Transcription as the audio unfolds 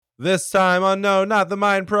This time on No, Not the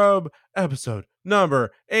Mind Probe, episode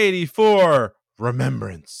number 84,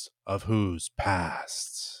 Remembrance of Who's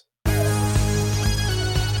Past.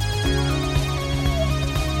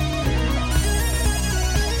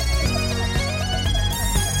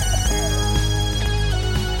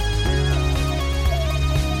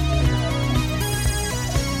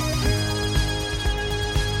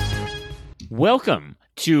 Welcome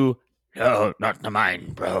to No, Not the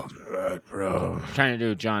Mind Probe. Bro. Trying to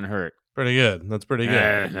do John Hurt. Pretty good. That's pretty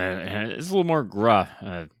good. It's a little more gruff.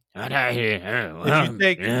 If you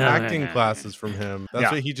take acting classes from him,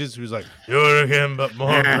 that's what he just was like, do it again, but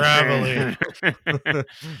more gravelly.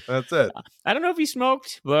 That's it. I don't know if he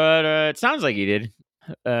smoked, but it sounds like he did.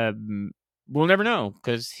 We'll never know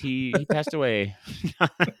because he passed away.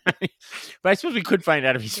 But I suppose we could find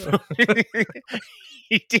out if he smoked.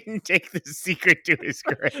 He didn't take the secret to his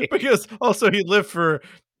grave. Because also he lived for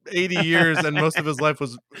 80 years and most of his life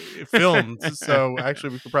was filmed. So actually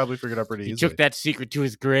we could probably figure it out pretty easily. He took that secret to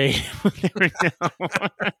his grave.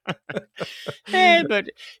 But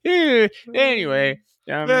anyway.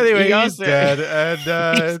 He's dead. And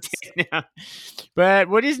he's dead now. But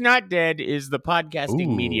what is not dead is the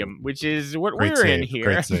podcasting medium, which is what we're in here.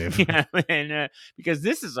 Great save. Yeah, and because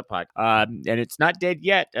this is a pod, and it's not dead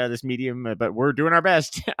yet, this medium, but we're doing our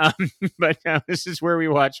best. But this is where we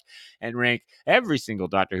watch and rank every single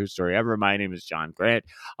Doctor Who story ever. My name is John Grant,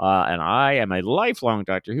 and I am a lifelong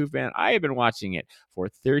Doctor Who fan. I have been watching it for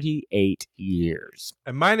 38 years.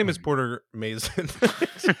 And my name is Porter Mason.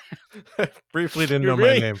 Briefly didn't You're know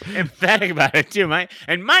really my name. Emphatic about it too. My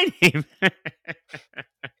name.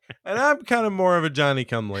 And I'm kind of more of a Johnny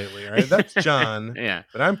come lately, right? That's John. Yeah.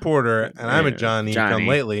 But I'm Porter, and I'm a Johnny come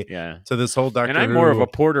lately. Yeah. So this whole Doctor Who. And I'm more of a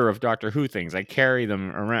porter of Doctor Who things. I carry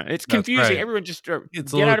them around. It's confusing. Right. Everyone just get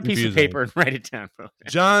out a piece of paper and write it down.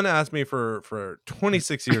 John asked me for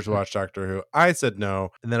 26 years to watch Doctor Who. I said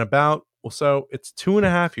no. And then it's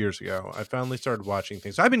 2.5 years ago, I finally started watching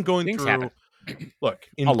things. So I've been going through... Happen. Look,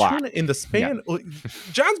 in the span,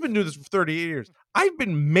 John's been doing this for 38 years. I've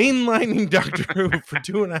been mainlining Doctor Who for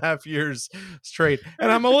 2.5 years straight,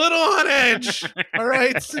 and I'm a little on edge. All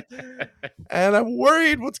right, and I'm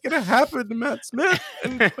worried what's going to happen to Matt Smith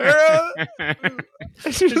and Clara.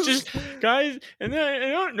 just guys, and then I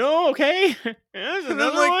don't know. Okay, there's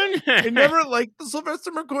another one. I never liked the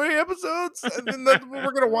Sylvester McCoy episodes, and then that's what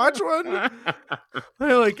we're gonna watch one.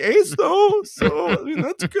 I like Ace though, so I mean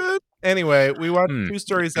that's good. Anyway, we watch 2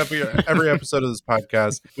 stories every episode of this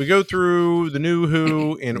podcast. We go through the New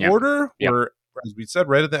Who in order, or as we said,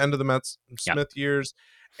 right at the end of the Matt Smith years.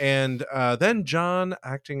 And then John,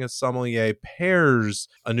 acting as sommelier, pairs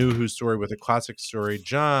a New Who story with a classic story.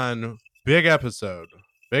 John, big episode.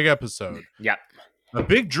 Yeah. A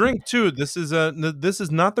big drink too. This is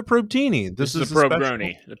not the Probe-tini. This is the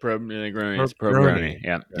Probe-grony. The Probe-grony. It's Probe-grony.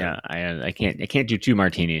 Yeah. I can't do 2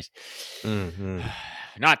 martinis. Mm-hmm.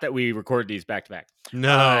 Not that we record these back to back.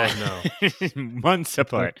 No. Months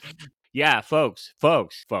apart. Yeah, folks.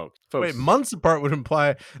 Wait, months apart would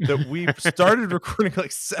imply that we started recording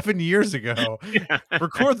like 7 years ago.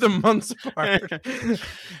 Record them months apart.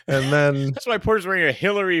 And then... That's why Porter's wearing a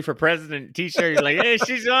Hillary for President t-shirt. He's like, hey,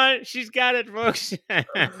 she's on it. She's got it, folks.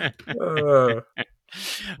 What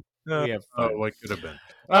could have been.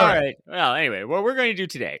 All right. Well, anyway, what we're going to do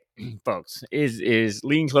today, folks, is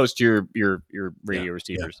lean close to your radio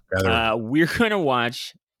receivers. We're going to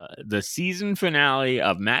watch the season finale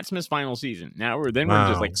of Matt Smith's final season. Now we're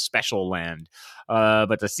just like special land.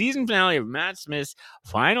 But the season finale of Matt Smith's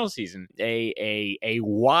final season, a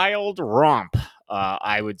wild romp,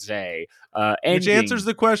 I would say. Which answers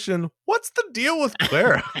the question, what's the deal with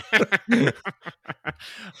Clara?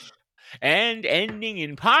 And ending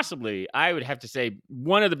in possibly, I would have to say,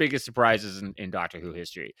 one of the biggest surprises in Doctor Who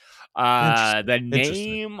history. The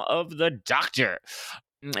name of the Doctor.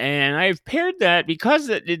 And I've paired that because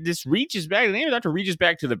this reaches back, the name of the Doctor reaches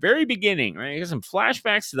back to the very beginning, right? There's some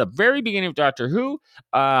flashbacks to the very beginning of Doctor Who,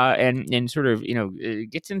 and sort of,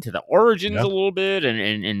 it gets into the origins a little bit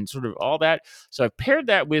and sort of all that. So I've paired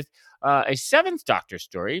that with a 7th Doctor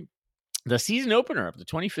story, the season opener of the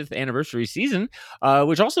 25th anniversary season,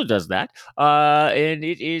 which also does that. And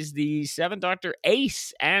it is the 7th Doctor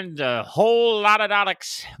Ace and a whole lot of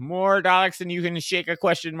Daleks. More Daleks than you can shake a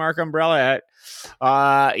question mark umbrella at,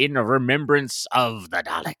 in remembrance of the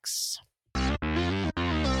Daleks.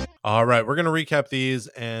 All right, we're going to recap these,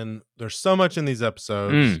 and there's so much in these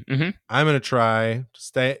episodes. I'm going to try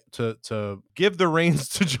to give the reins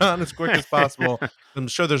to John as quick as possible. I'm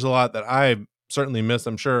sure there's a lot that I certainly missed.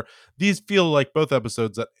 I'm sure these feel like both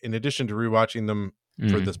episodes that, in addition to rewatching them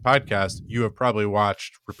for this podcast, you have probably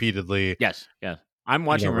watched repeatedly. Yes. I'm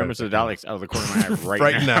watching right Remembrance of the Daleks out of the corner of my eye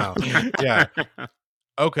right, right now. Yeah.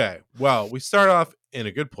 Okay. Well, we start off in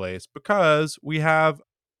a good place because we have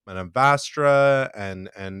Madame Vastra and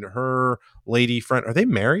her lady friend. Are they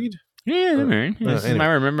married? Yeah, they're married. This is Anyway, my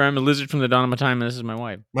remember. I'm a lizard from the dawn of my time, and this is my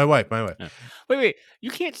wife. my wife. Yeah. Wait.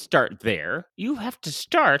 You can't start there. You have to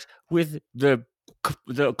start with the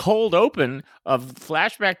cold open of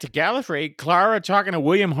flashback to Gallifrey, Clara talking to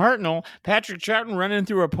William Hartnell, Patrick Troughton running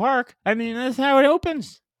through a park. I mean, that's how it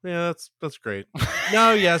opens. Yeah, that's great.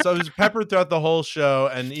 No, yes, I was peppered throughout the whole show,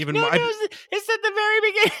 and even no, it's at the very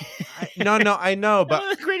beginning. No, I know, but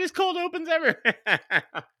one of the greatest cold opens ever.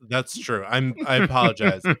 that's true. I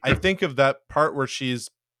apologize. I think of that part where she's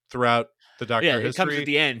throughout the Doctor history. It comes at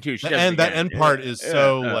the end too. That end part is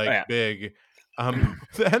so big.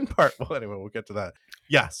 The end part. Well, anyway, we'll get to that.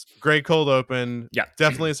 Yes, great cold open. Yeah,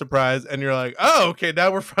 definitely a surprise. And you're like, oh, okay,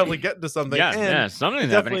 now we're finally getting to something. Yeah,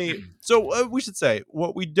 something's definitely happening. So we should say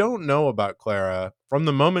what we don't know about Clara from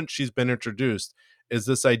the moment she's been introduced is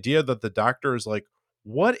this idea that the Doctor is like,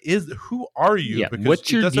 who are you? Yeah, because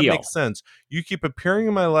what's your it doesn't deal? make sense. You keep appearing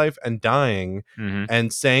in my life and dying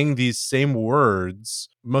and saying these same words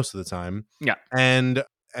most of the time. Yeah. And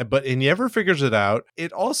he never figures it out.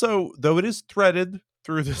 It also, though it is threaded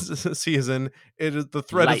through this season, the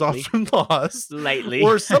thread is often lost. Lightly.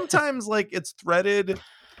 Or sometimes like it's threaded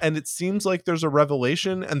and it seems like there's a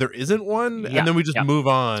revelation and there isn't one, and then we just move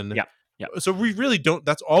on. Yeah. So we really don't,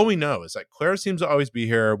 that's all we know is that Clara seems to always be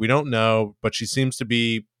here. We don't know, but she seems to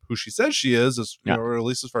be who she says she is, or at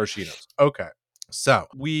least as far as she knows. Okay. So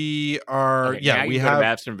we are, we have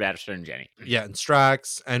Baxter and Jenny. Yeah, and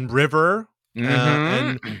Strax and River,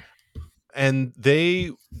 and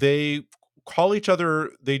they call each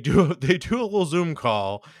other. They do a little Zoom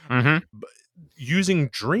call using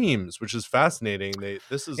dreams, which is fascinating.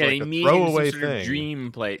 This is like a throwaway thing.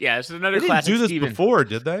 Dream play. Yeah, this is another they classic. Didn't do this before,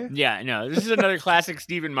 did they? Yeah, no. This is another classic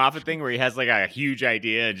Stephen Moffat thing where he has like a huge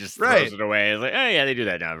idea and just throws it away. It's like, oh yeah, they do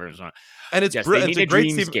that now. And it's it's a great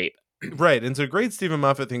dreamscape. Right, and it's a great Stephen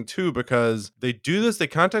Moffat thing too, because they do this, they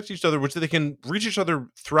contact each other, which they can reach each other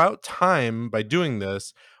throughout time by doing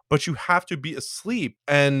this, but you have to be asleep,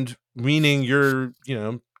 and meaning you're,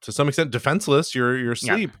 to some extent defenseless, you're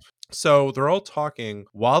asleep. Yeah. So they're all talking.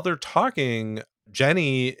 While they're talking,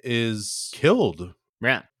 Jenny is killed.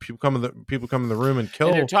 Yeah, people come in the room and kill.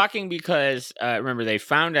 And they're talking because remember they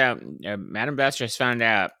found out. Madame Vastra has found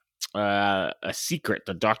out a secret.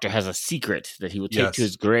 The Doctor has a secret that he will take to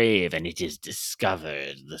his grave, and it is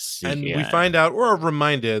discovered. And we find out, or are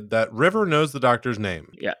reminded, that River knows the Doctor's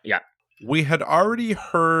name. Yeah. We had already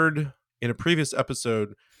heard in a previous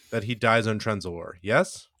episode that he dies on Trenzalore.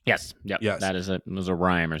 Yes. Yes. That was a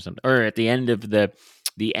rhyme or something. Or at the end of the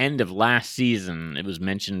end of last season, it was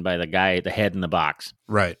mentioned by the guy, the head in the box.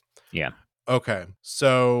 Right. Yeah. Okay.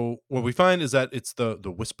 So what we find is that it's the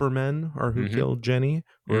Whisper Men are who killed Jenny.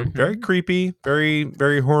 Who are very creepy, very,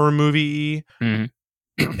 very horror movie.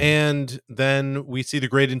 And then we see the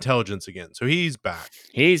Great Intelligence again. So he's back.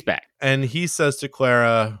 And he says to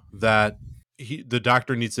Clara that the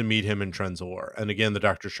Doctor needs to meet him in Trenzalore. And again, the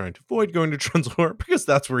Doctor's trying to avoid going to Trenzalore because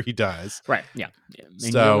that's where he dies. Right. Yeah. And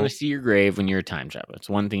you don't want to see your grave when you're a time traveler. It's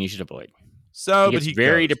one thing you should avoid. So, but he's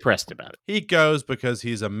very depressed about it. He goes because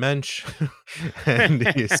he's a mensch, and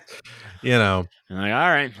he's, I'm like, all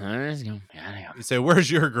right, let's go. You say,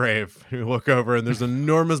 "Where's your grave?" You look over, and there's an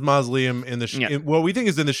enormous mausoleum in what we think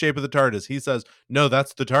is in the shape of the TARDIS. He says, "No,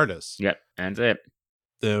 that's the TARDIS." Yep, that's it.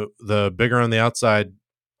 The bigger on the outside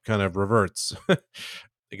kind of reverts. I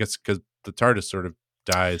guess because the TARDIS sort of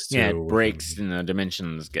dies too. Yeah, it breaks and the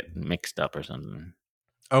dimensions get mixed up or something.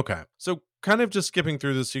 Okay, so kind of just skipping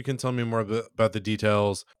through this, you can tell me more about the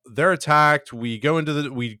details. They're attacked. We go into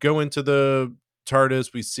the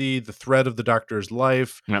TARDIS. We see the thread of the Doctor's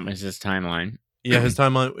life. That was his timeline. Yeah, his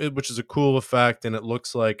timeline, which is a cool effect, and it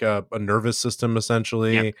looks like a nervous system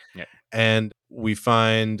essentially. Yep. And we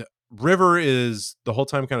find River is the whole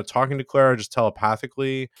time kind of talking to Clara just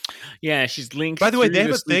telepathically. Yeah, she's linked. By the way, they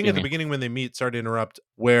have a thing at the beginning when they meet, sorry to interrupt,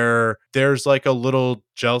 where there's like a little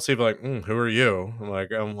jealousy of like, who are you? I'm like,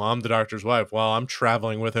 well, I'm the Doctor's wife. Well, I'm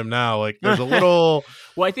traveling with him now. Like there's a little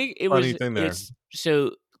well, I think it was thing there.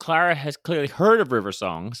 So Clara has clearly heard of River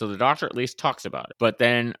Song, so the Doctor at least talks about it. But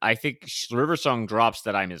then I think River Song drops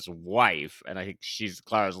that I'm his wife, and I think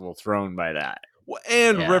Clara's a little thrown by that.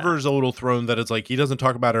 And River's a little thrown that it's like he doesn't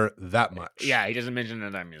talk about her that much. Yeah, he doesn't mention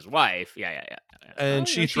that I'm his wife. Yeah. And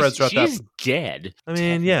she threads throughout that. She's dead. I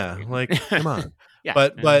mean, like, come on. Yeah,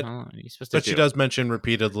 but she does mention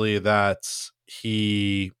repeatedly that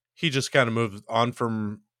he just kind of moved on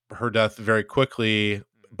from her death very quickly.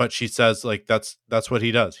 But she says like that's what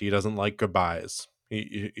he does. He doesn't like goodbyes.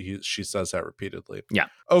 She says that repeatedly. Yeah.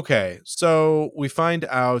 Okay, so we find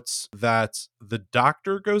out that the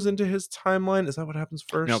doctor goes into his timeline. Is that what happens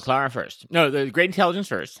first? No, Clara first. No, the Great Intelligence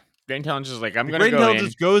first. Great Intelligence is like, I'm going to Great go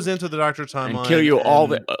Intelligence goes into the doctor's timeline and kill you all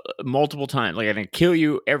the multiple times. Like, I'm going to kill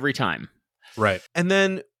you every time. Right. And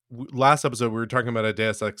then last episode, we were talking about a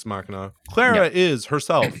Deus Ex Machina. Clara is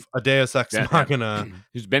herself a Deus Ex Machina.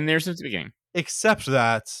 Who's been there since the beginning. Except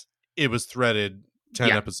that it was threaded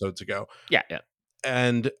 10 episodes ago. Yeah.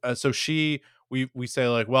 And so we say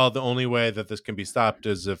like, well, the only way that this can be stopped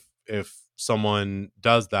is if someone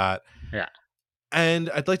does that. Yeah. And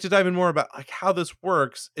I'd like to dive in more about like how this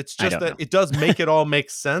works. It's just that it does make it all make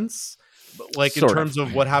sense, like in terms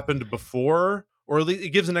of what happened before, or at least it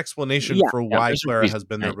gives an explanation for why Clara has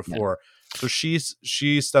been there before. So she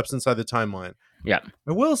steps inside the timeline. Yeah.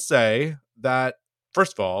 I will say that,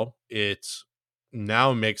 first of all, it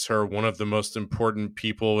now makes her one of the most important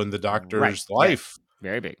people in the Doctor's life. Yeah.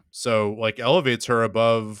 Very big. So like elevates her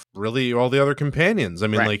above really all the other companions. I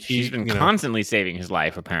mean, like she's been constantly saving his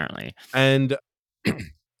life, apparently. And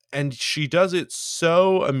she does it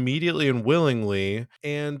so immediately and willingly,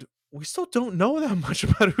 and we still don't know that much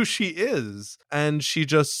about who she is. And she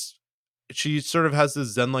sort of has this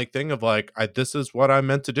Zen-like thing of like, this is what I'm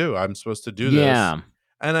meant to do. I'm supposed to do this.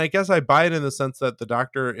 And I guess I buy it in the sense that the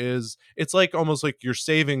Doctor it's like almost like you're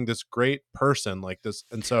saving this great person like this.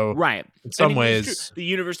 And so in some ways, the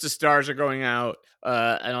universe, the stars are going out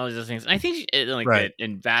and all these other things. And I think that,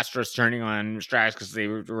 and Vastra's turning on Strax because they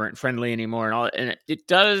weren't friendly anymore and all. And it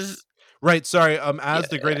does. Right. Sorry. As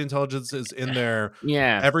the Great Intelligence is in there,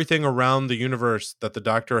 everything around the universe that the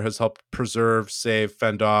Doctor has helped preserve, save,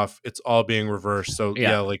 fend off, it's all being reversed. So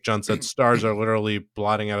like John said, stars are literally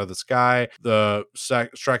blotting out of the sky. The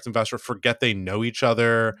Strax and Vastra forget they know each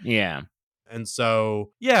other. Yeah. And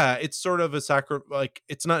so, it's sort of a sacrifice. Like,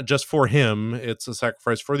 it's not just for him; it's a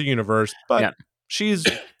sacrifice for the universe. But she's.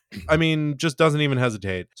 I mean, just doesn't even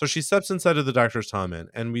hesitate. So she steps inside of the Doctor's timeline,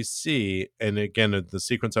 and we see, and again, the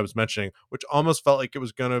sequence I was mentioning, which almost felt like it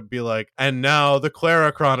was going to be like, and now the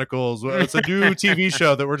Clara Chronicles. It's a new TV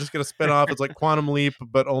show that we're just going to spin off. It's like Quantum Leap,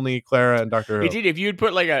 but only Clara and Doctor Who. Indeed, if you'd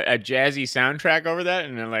put like a jazzy soundtrack over that,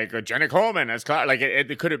 and then like Jenna Coleman as Clara, like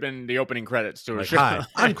it could have been the opening credits to a show. Hi,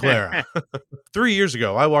 I'm Clara. 3 years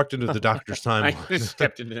ago, I walked into the Doctor's timeline. I just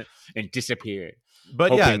stepped into it and disappeared.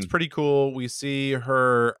 But it's pretty cool. We see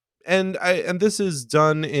her, and this is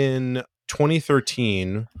done in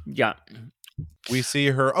 2013. Yeah. We see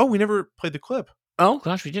her. Oh, we never played the clip. Oh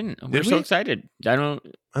gosh, we didn't. We're so excited. I don't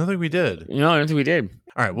think we did. No, I don't think we did.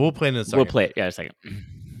 All right, we'll play it in a second. We'll play it. Yeah, a second.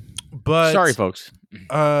 But sorry, folks.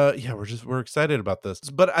 We're excited about this.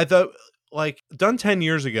 But I thought, like, done 10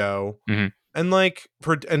 years ago. Mm-hmm. And like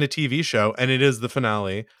and a TV show, and it is the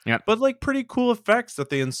finale. Yeah. But like pretty cool effects that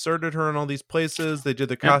they inserted her in all these places. They did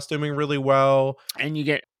the costuming really well. And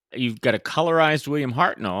you've got a colorized William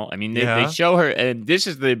Hartnell. I mean, they show her, and this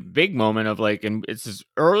is the big moment of like, and it's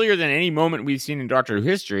earlier than any moment we've seen in Doctor Who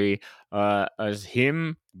history, as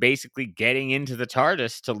him basically getting into the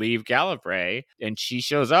TARDIS to leave Gallifrey, and she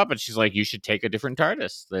shows up and she's like, you should take a different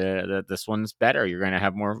TARDIS. This one's better. You're going to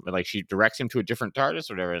have more, like, she directs him to a different TARDIS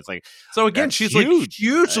or whatever. It's like, so again, she's huge. Like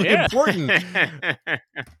hugely important.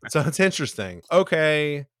 So it's interesting.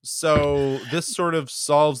 Okay. So this sort of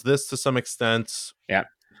solves this to some extent. Yeah.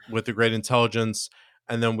 With the Great Intelligence.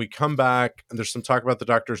 And then we come back and there's some talk about the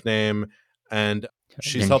Doctor's name, and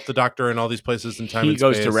she's helped the Doctor in all these places in time and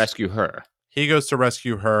space. He goes to rescue her. He goes to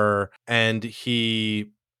rescue her, and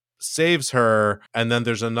he saves her. And then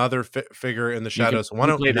there's another figure in the shadows. Why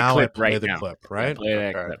don't now I play the clip, right? Play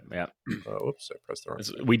that clip, yeah. Oops, I pressed the wrong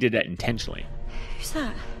thing. We did that intentionally. Who's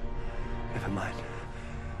that? Never mind.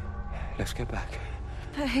 Let's get back.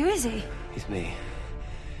 But who is he? He's me.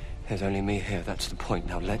 There's only me here, that's the point.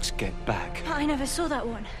 Now let's get back. But I never saw that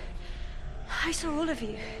one. I saw all of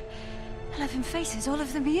you. 11 faces, all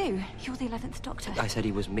of them are you. You're the 11th Doctor. I said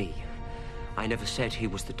he was me. I never said he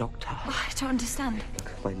was the Doctor. Oh, I don't understand.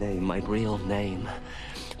 Look, my name, my real name.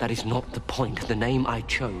 That is not the point. The name I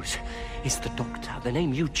chose is the Doctor. The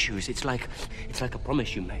name you choose, it's like a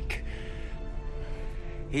promise you make.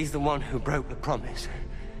 He's the one who broke the promise.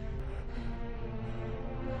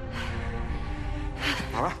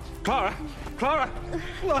 Clara? Clara?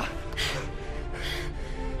 Clara?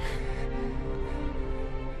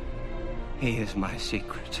 Here's my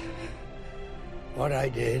secret. What I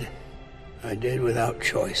did without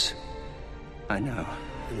choice. I know.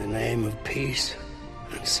 In the name of peace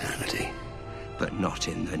and sanity. But not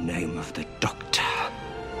in the name of the Doctor.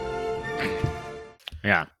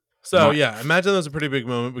 Yeah. So, imagine that's a pretty big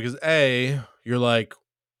moment because A, you're like,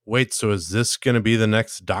 wait, so is this going to be the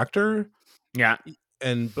next Doctor? Yeah.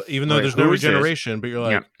 but even though Wait, there's no who is this? regeneration, but you're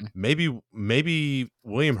like, maybe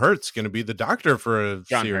William Hurt's going to be the Doctor for a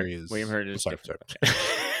John series. Hurt. William Hurt is sorry. different.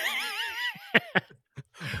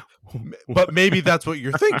 But maybe that's what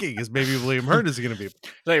you're thinking, is maybe William Hurt is going to be.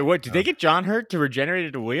 Like, what, did they get John Hurt to regenerate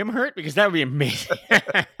into William Hurt? Because that would be amazing.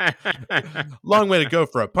 Long way to go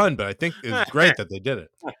for a pun, but I think it's great that they did it.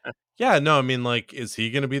 Yeah, no, I mean, like, is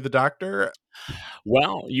he going to be the Doctor?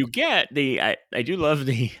 Well, you get I do love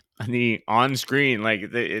the on screen,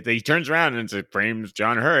 like he turns around and it frames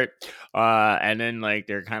John Hurt, and then like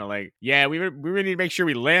they're kind of like, yeah, we really need to make sure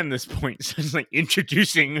we land this point. So it's like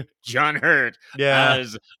introducing John Hurt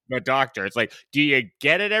as the Doctor. It's like, do you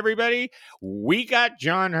get it, everybody? We got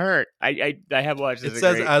John Hurt. I have watched. It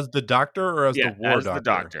says as the Doctor or as the War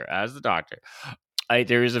Doctor? As the Doctor.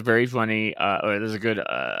 There is a very funny, or there's a good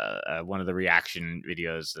one of the reaction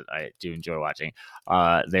videos that I do enjoy watching.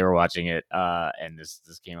 They were watching it, and this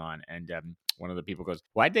came on, and one of the people goes,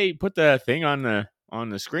 "Why'd they put the thing on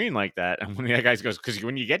the screen like that?" And one of the guys goes, "Because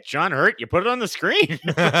when you get John Hurt, you put it on the screen."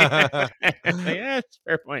 Yeah, that's a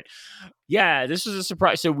fair point. Yeah, this was a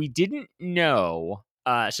surprise. So we didn't know.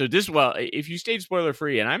 If you stayed spoiler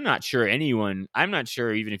free, and I'm not sure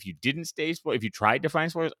even if you didn't stay if you tried to find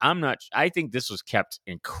spoilers, I think this was kept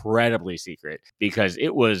incredibly secret because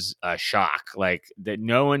it was a shock, like that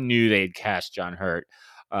no one knew they'd cast John Hurt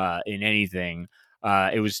in anything.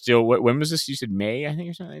 It was still, when was this? You said May, I think,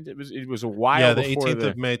 or something. It was a while. Yeah, the 18th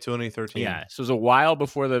of May, 2013. Yeah, so it was a while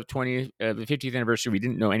before the 50th anniversary. We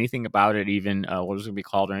didn't know anything about it, even what it was going to be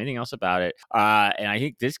called or anything else about it. And I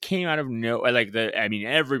think this came out of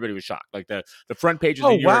everybody was shocked. Like the front page of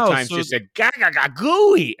the New York Times just said "Gaga ga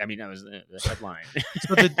gooey." I mean, that was the headline.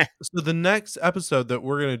 So the next episode that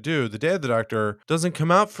we're going to do, The Day of the Doctor, doesn't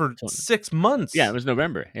come out for 6 months. Yeah, it was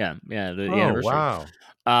November. Yeah, the anniversary. Wow.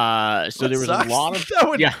 So there was a lot of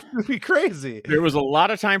that would be crazy. There was a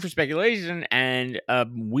lot of time for speculation, and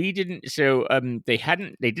we didn't. So they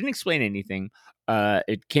didn't explain anything.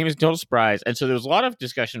 It came as a total surprise, and so there was a lot of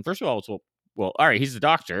discussion. First of all, well, all right, he's the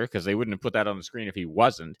Doctor, because they wouldn't have put that on the screen if he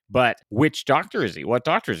wasn't. But which Doctor is he? What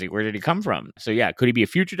Doctor is he? Where did he come from? So yeah, could he be a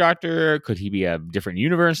future Doctor? Could he be a different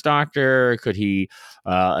universe Doctor? Could he?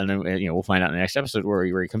 And then we'll find out in the next episode where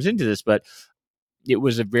he comes into this, but. It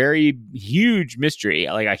was a very huge mystery,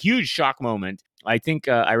 like a huge shock moment. I think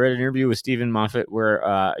I read an interview with Stephen Moffat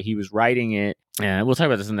where he was writing it, and we'll talk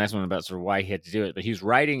about this in the next one about sort of why he had to do it. But he's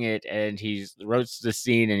writing it, and he wrote the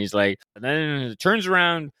scene, and he's like, and then it turns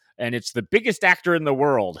around, and it's the biggest actor in the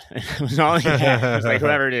world. It was all he had. It was like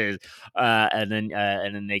whoever it is, and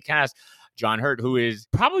then they cast John Hurt, who is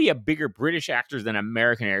probably a bigger British actor than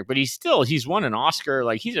American actor, but he's won an Oscar.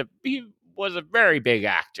 Like he was a very big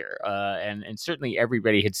actor, and certainly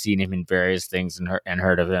everybody had seen him in various things and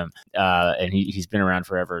heard of him, and he's been around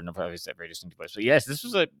forever and obviously a very distinct voice. So yes, this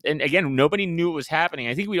was and again, nobody knew what was happening.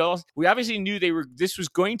 I think we obviously knew this was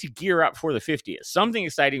going to gear up for the 50th. Something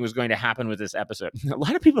exciting was going to happen with this episode. A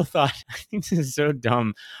lot of people thought, I think this is so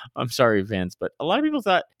dumb. I'm sorry, Vince, but a lot of people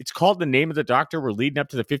thought it's called The Name of the Doctor. We're leading up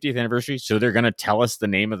to the 50th anniversary, so they're going to tell us the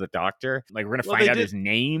name of the Doctor. Like we're going to find out his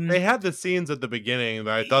name. They had the scenes at the beginning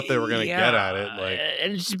that I thought they were going to get at it,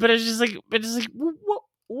 like, but it's just like,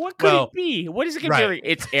 what could it be? What is it going to be?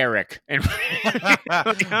 It's Eric. And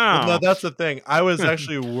no, that's the thing. I was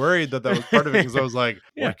actually worried that was part of it because I was like,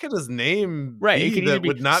 what could his name be that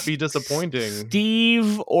would not be disappointing?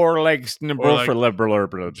 Steve or like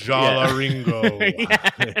Jala Ringo.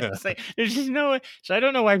 There's just no way. So I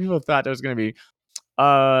don't know why people thought it was going to be.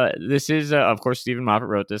 This is, of course, Stephen Moffat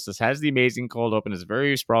wrote this. This has the amazing cold open. It's a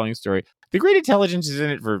very sprawling story. The Great Intelligence is in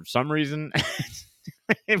it for some reason.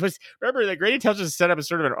 Remember, the Great Intelligence is set up as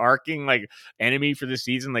sort of an arcing like enemy for the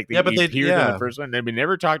season. Like they appeared in the first one, and we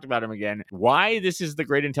never talked about him again. Why this is the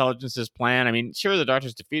Great Intelligence's plan? I mean, sure, the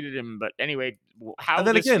Doctor's defeated him, but anyway, how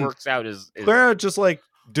this works out is Clara just like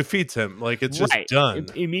defeats him. Like it's just done.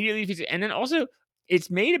 It immediately defeats it. And then also it's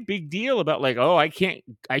made a big deal about like, oh, I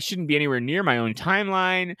shouldn't be anywhere near my own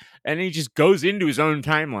timeline. And then he just goes into his own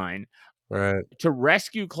timeline to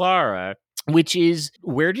rescue Clara, which is,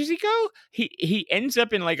 where does he go? He ends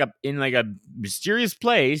up in like a mysterious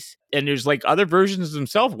place, and there's like other versions of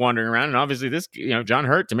himself wandering around. And obviously this, John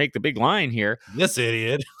Hurt, to make the big line here. This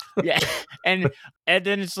idiot. Yeah. And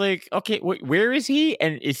then it's like, okay, where is he?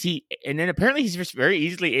 And then apparently he's just very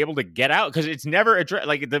easily able to get out, because it's never addressed.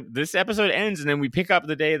 Like this episode ends, and then we pick up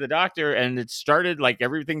the Day of the Doctor, and it started like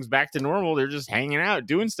everything's back to normal. They're just hanging out,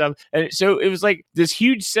 doing stuff. And so it was like this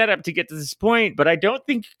huge setup to get to this point, but I don't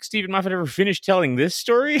think Stephen Moffat ever finished telling this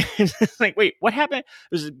story. It's like, wait, what happened?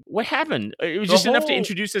 What happened? It was just enough to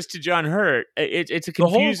introduce us to John Hurt. It's a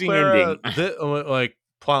confusing ending. Like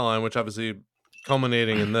plotline, which obviously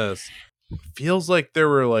culminating in this. Feels like there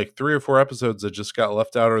were like 3 or 4 episodes that just got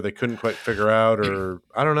left out, or they couldn't quite figure out, or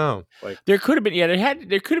I don't know. Like there could have been,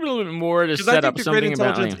 there could have been a little bit more to because I set think up the Great something about.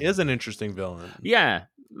 Intelligence is an interesting villain. Yeah,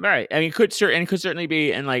 right. I mean, could certainly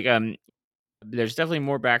be, and like there's definitely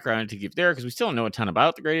more background to give there because we still don't know a ton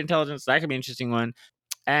about the Great Intelligence. That could be an interesting one,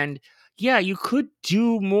 and. Yeah, you could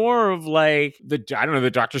do more of like the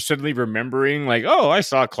Doctor suddenly remembering like, oh, I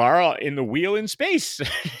saw Clara in the wheel in space.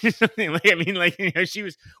 Something like, I mean, like, she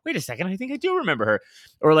was, wait a second, I think I do remember her.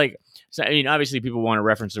 Or like, so, I mean, obviously people want to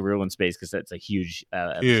reference the wheel in space because that's a huge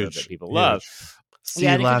episode that people love. See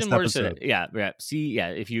last episode. Yeah. See,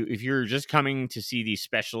 if you're just coming to see the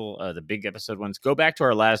special, the big episode ones, go back to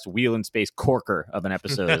our last wheel in space corker of an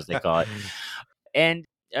episode, as they call it. And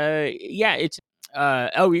it's.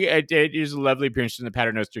 It is a lovely appearance in the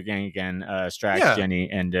Paternoster gang again. Strax, Jenny,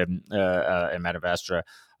 and Madame Vastra.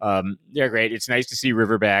 They're great. It's nice to see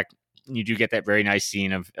River back. You do get that very nice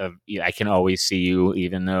scene of I can always see you,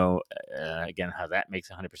 even though again, how that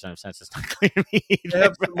makes 100% of sense is not clear to me. They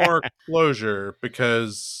have some more closure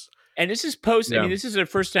because, and this is post. I mean, this is the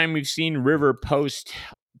first time we've seen River post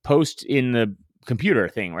in the computer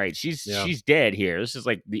thing, right? She's dead here. This is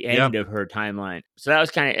like the end of her timeline. So that's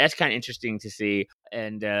kind of interesting to see.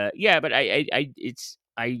 And but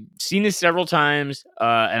I've seen this several times,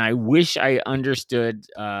 and I wish I understood.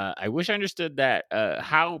 That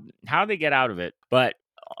how they get out of it. But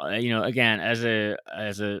again, as a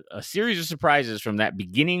series of surprises from that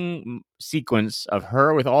beginning sequence of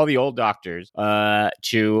her with all the old doctors,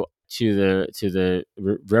 to the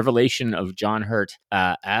revelation of John Hurt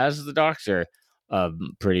as the Doctor.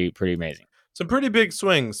 Pretty amazing. Some pretty big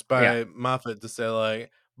swings by Moffat to say,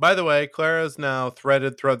 like, by the way, Clara is now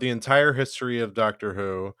threaded throughout the entire history of Doctor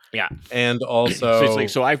Who. Yeah. And also...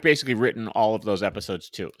 so I've basically written all of those episodes,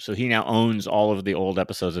 too. So he now owns all of the old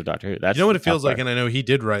episodes of Doctor Who. That's, you know what it feels like? And I know he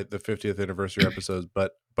did write the 50th anniversary episodes,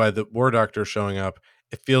 but by the War Doctor showing up,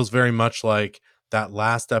 it feels very much like that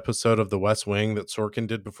last episode of The West Wing that Sorkin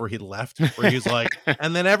did before he left, where he's like,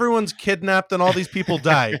 and then everyone's kidnapped and all these people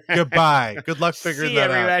die. Goodbye. Good luck figuring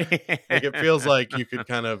that out. Like, it feels like you could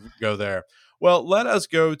kind of go there. Well, let us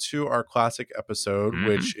go to our classic episode,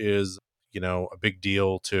 which is, a big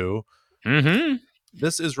deal too. Mm-hmm.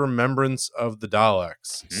 This is Remembrance of the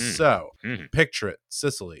Daleks. So, picture it,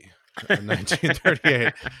 Sicily,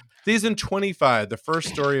 1938. Season 25, the first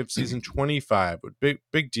story of season 25.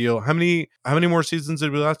 Big deal. How many more seasons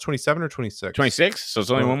did we last? 27 or 26? 26. So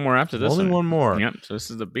it's only one more after this. Only one more. Yep. So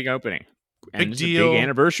this is the big opening. Big deal. Big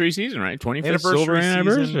anniversary season, right? 25th silver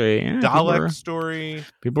anniversary. Yeah, Dalek story.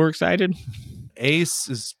 People are excited. Ace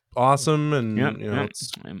is awesome, and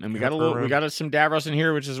and we got some Davros in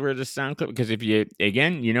here, which is where the sound clip, because if you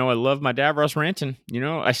I love my Davros ranting.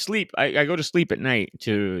 I sleep. I go to sleep at night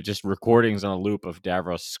to just recordings on a loop of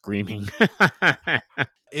Davros screaming.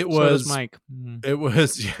 It was Mike. It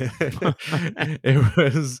was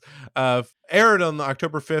aired on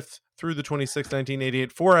October 5th through the 26th,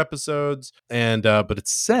 1988, 4 episodes, and but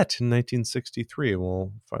it's set in 1963.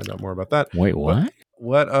 We'll find out more about that. Wait, what? But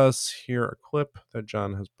let us hear a clip that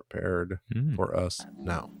John has prepared for us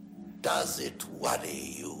now. Does it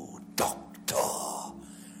worry you, Doctor,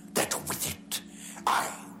 that with it I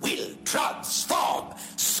will transform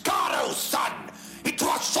Scaro's son into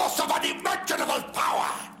a source of unimaginable power?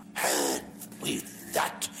 And with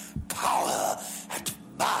that power at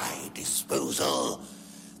my disposal,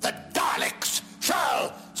 the Daleks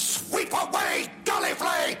shall sweep away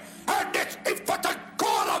Gallifrey and its impotent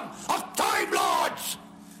quorum of Time Lords.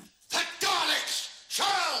 The Daleks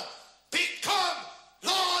shall become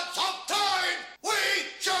Lords of Time. We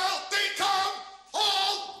shall become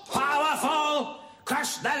all powerful,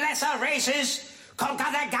 crush the lesser races,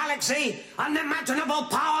 conquer the galaxy, unimaginable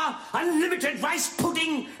power, unlimited rice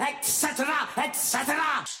pudding, etc.,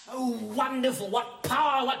 etc. Oh, wonderful, what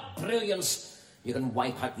power, what brilliance. You can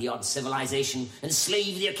wipe out the odd civilization,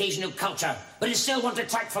 enslave the occasional culture, but you still won't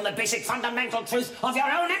detract from the basic fundamental truth of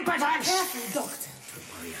your own impotence. Careful, Doctor.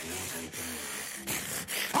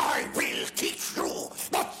 I will teach you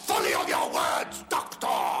the folly of your words, Doctor.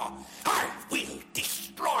 I will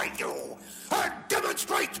destroy you and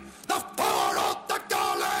demonstrate the power of the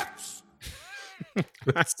Daleks.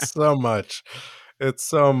 It's so much.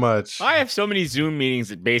 I have so many Zoom meetings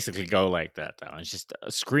that basically go like that, though. It's just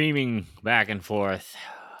screaming back and forth.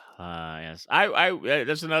 Yes, I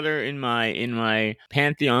that's another in my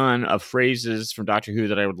pantheon of phrases from Doctor Who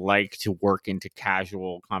that I would like to work into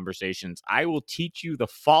casual conversations. I will teach you the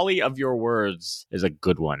folly of your words is a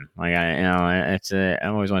good one. Like I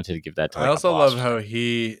always wanted to give that to. Like, I also love how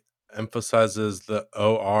he emphasizes the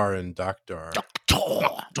OR in Doctor.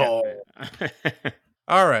 Doctor.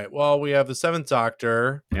 All right. Well, we have the Seventh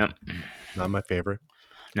Doctor. Yep. Not my favorite.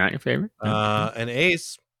 Not your favorite? And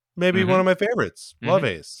Ace, maybe one of my favorites. Love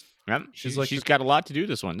Ace. Yep. She's got a lot to do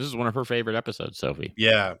this one. This is one of her favorite episodes, Sophie.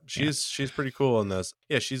 Yeah, she's pretty cool in this.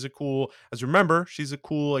 Yeah, she's a cool, as remember, she's a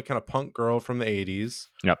cool, like, kind of punk girl from the 80s.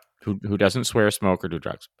 Yep. Who doesn't swear, smoke, or do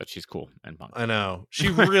drugs, but she's cool and punk. I know. She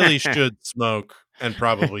really should smoke and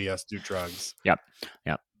probably, yes, do drugs. Yep.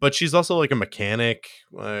 But she's also like a mechanic.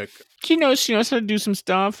 Like, she knows how to do some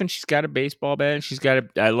stuff, and she's got a baseball bat. And she's got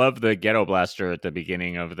I love the ghetto blaster at the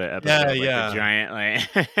beginning of the episode. Yeah. The giant,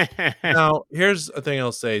 like. Now, here's a thing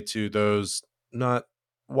I'll say to those who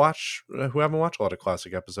haven't watched a lot of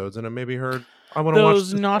classic episodes and have maybe heard, I want to watch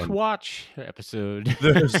those this not one. watch episode.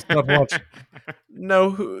 Those not watch.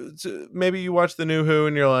 No, maybe you watch the new Who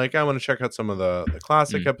and you're like, I want to check out some of the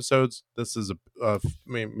classic episodes. This is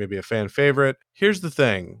maybe a fan favorite. Here's the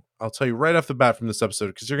thing. I'll tell you right off the bat from this episode,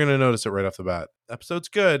 because you're going to notice it right off the bat. The episode's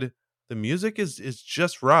good. The music is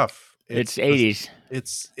just rough. It's 80s.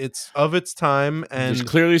 It's of its time, and there's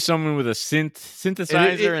clearly someone with a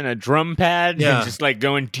synthesizer and a drum pad, and just like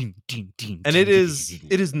going ding, ding, ding. And it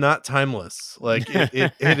is not timeless. Like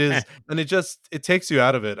it is, and it takes you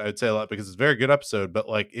out of it. I would say a lot, because it's a very good episode, but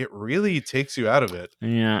like it really takes you out of it.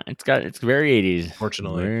 Yeah, it's very 80s.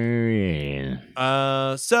 Fortunately, very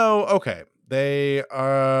 80s. So okay. They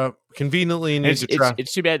conveniently need to try.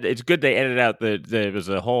 It's too bad. It's good they edited out there was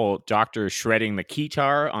a whole Doctor shredding the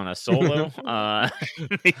guitar on a solo.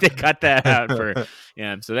 They cut that out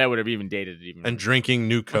so that would have even dated it even. And drinking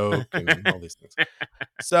New Coke and all these things.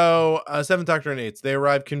 So Seventh Doctor and Eights, they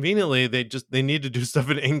arrive conveniently. They need to do stuff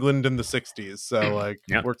in England in the 60s. So like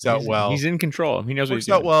it works out well. He's in control. He knows what he's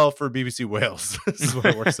doing. Works out well for BBC Wales. This is what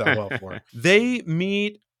it works out well for. They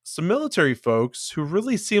meet some military folks who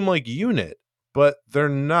really seem like UNIT, but they're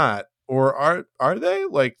not. Or are they?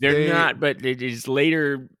 Like they're not, but it is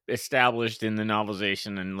later established in the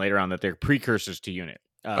novelization and later on that they're precursors to UNIT.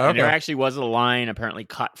 And there actually was a line apparently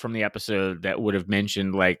cut from the episode that would have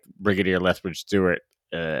mentioned like Brigadier Lethbridge Stewart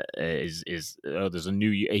there's a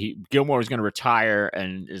new Gilmore is going to retire,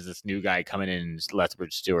 and is this new guy coming in,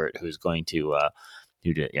 Lethbridge Stewart, who's going to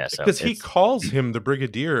because he calls him the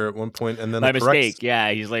brigadier at one point, and then by mistake,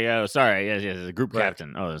 he's like, oh, sorry, yes, the group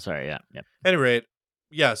captain. Oh, sorry, yeah. At any rate,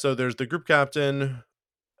 so there's the group captain,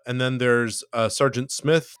 and then there's Sergeant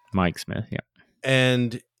Smith, Mike Smith,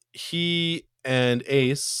 and he and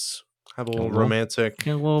Ace have a little romantic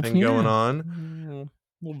thing going on,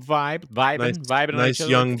 little vibing, nice on each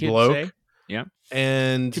young other, bloke, say. Yeah,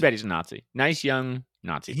 and too bad he's a Nazi. Nice young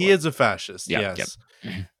Nazi. He is a fascist, yes.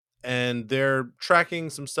 Yep. And they're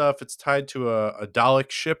tracking some stuff. It's tied to a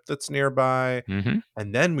Dalek ship that's nearby. Mm-hmm.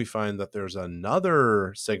 And then we find that there's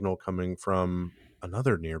another signal coming from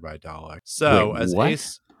another nearby Dalek. So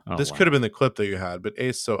Ace, this could have been the clip that you had, but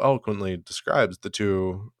Ace so eloquently describes the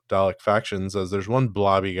two Dalek factions as there's one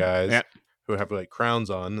blobby guys who have like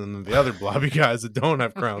crowns on, and then the other blobby guys that don't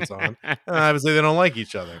have crowns on. And obviously they don't like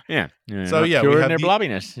each other. Yeah. So we have their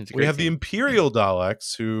blobbiness. We have the Imperial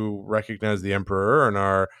Daleks who recognize the Emperor and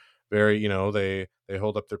are very, they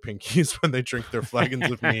hold up their pinkies when they drink their flagons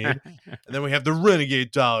of mead. And then we have the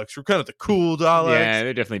Renegade Daleks, who are kind of the cool Daleks. Yeah,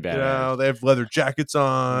 they're definitely bad. They have leather jackets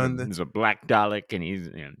on. There's a black Dalek, and he's...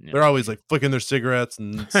 They're always like flicking their cigarettes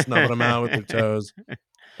and snubbing them out with their toes.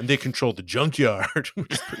 And they control the junkyard,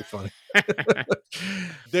 which is pretty funny.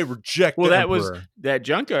 They reject the Emperor. That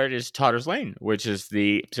junkyard is Totter's Lane, which is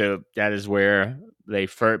that is where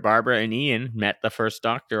Barbara and Ian met the first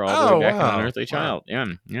Doctor all the way back on Unearthly Child. Yeah.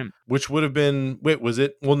 Which would have been, was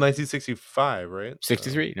it 1965, right?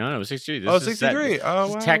 63. No, it was 63. 63.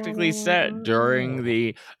 This is technically set during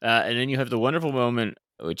the, and then you have the wonderful moment,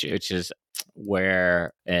 which is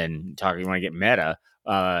where, and talking when I get meta,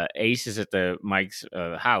 Ace is at Mike's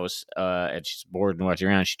house, and she's bored and watching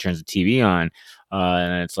around. She turns the TV on,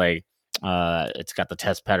 and it's like, it's got the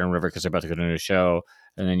test pattern river because they're about to go to a show,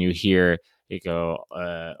 and then you hear it go,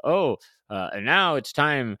 and now it's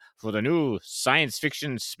time for the new science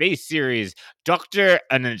fiction space series, Doctor,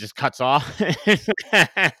 and then it just cuts off. That's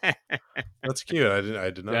cute. I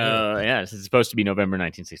did not know. It's supposed to be November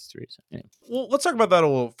 1963. So, yeah. Well, let's talk about that a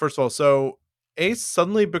little. First of all, so Ace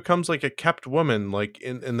suddenly becomes like a kept woman, like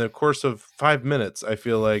in the course of 5 minutes, I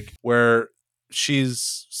feel like, where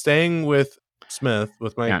she's staying with Smith,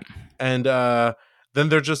 with Mike, and then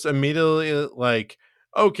they're just immediately like,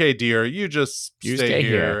 okay, dear, you just stay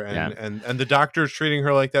here. And the Doctor's treating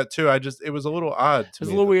her like that too. It was a little odd to me. It was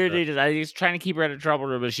a little weird. He's trying to keep her out of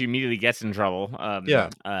trouble, but she immediately gets in trouble.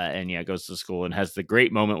 And goes to school and has the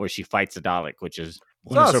great moment where she fights a Dalek, which is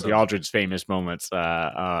One of awesome. Sophie Aldred's famous moments.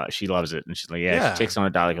 She loves it, and she's like, Yeah. she takes on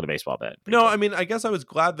a Dalek with a baseball bat. Pretty No, cool. I mean, I guess I was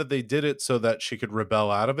glad that they did it so that she could rebel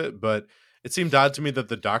out of it, but it seemed odd to me that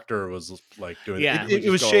the doctor was like doing Yeah, it. It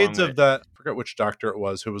was shades of that. I forget which doctor it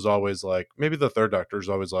was who was always like, maybe the third doctor is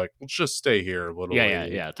always like, let's just stay here, little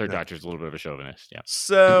lady. Yeah. Third Doctor's a little bit of a chauvinist. Yeah.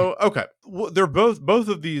 So okay, they're both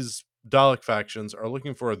of these Dalek factions are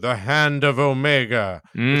looking for the Hand of Omega,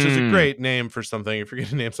 which is a great name for something. If you're going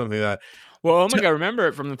to name something that. Well, Omega, remember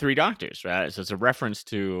it from the Three Doctors, right? So it's a reference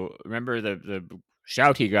to, remember the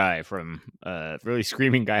shouty guy from really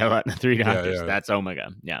screaming guy a lot in the Three Doctors. Yeah. That's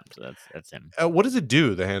Omega. Yeah, so that's him. What does it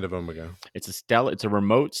do? The Hand of Omega. It's a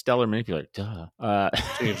remote stellar manipulator. Duh.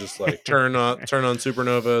 So you just like turn on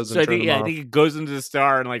supernovas. So and turn them off. I think it goes into the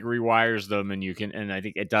star and like rewires them, and you can, and I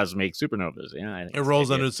think it does make supernovas. Yeah, I think it rolls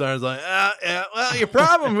under the star. It's like, yeah. Well, your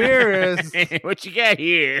problem here is what you got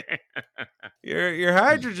here. Your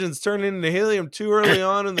hydrogen's turning into helium too early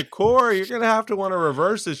on in the core. You're gonna have to want to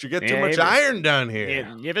reverse this. You get too much iron down here.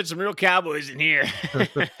 Yeah, give it some real cowboys in here.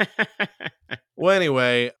 Well,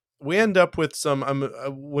 anyway, we end up with some. I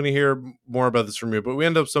want to hear more about this from you, but we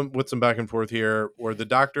end up with some back and forth here, where the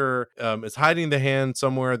doctor is hiding the hand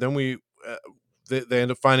somewhere. Then they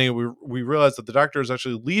end up finding it. We realize that the doctor is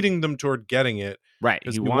actually leading them toward getting it. Right,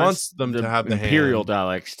 he wants them to have the Imperial hand.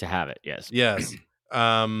 Daleks to have it. Yes.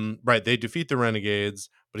 Right. They defeat the renegades,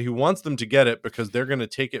 but he wants them to get it because they're going to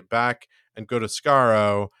take it back and go to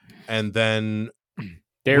Skaro, and then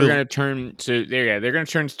they're going to turn they're going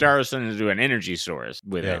to turn Staros into an energy source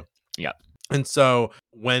with it. Yeah. And so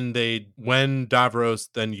when Davros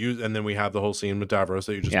then and then we have the whole scene with Davros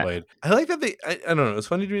that you just played. I like that I don't know. It's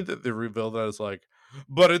funny to me that they revealed that as like,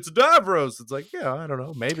 but it's Davros. It's like, yeah, I don't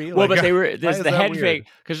know, maybe. Well, like, but there's the head fake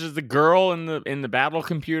because there's the girl in the battle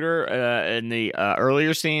computer in the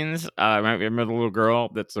earlier scenes. Remember the little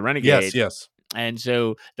girl that's the renegade? Yes. And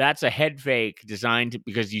so that's a head fake designed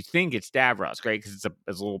because you think it's Davros, right? Because it's a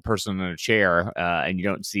little person in a chair, and you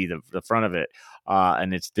don't see the front of it.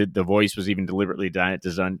 And the voice was even deliberately done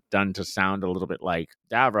to sound a little bit like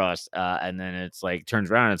Davros. And then it's like turns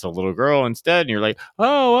around, and it's a little girl instead, and you're like,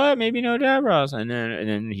 oh, what? Maybe no Davros. And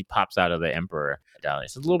then he pops out of the Emperor Dalek.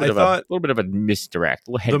 It's a little bit of a misdirect.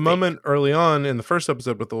 The moment early on in the first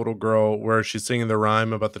episode with the little girl where she's singing the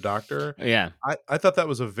rhyme about the doctor. Yeah, I thought that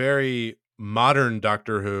was a very modern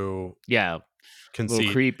Doctor Who. Yeah. Conceit. A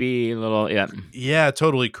little creepy, yeah,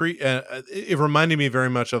 totally. It reminded me very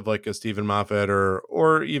much of like a Stephen Moffat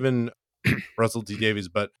or even Russell T Davies,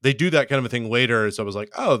 but they do that kind of a thing later. So I was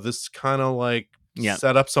like, oh, this kind of like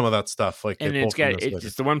set up some of that stuff. Like, and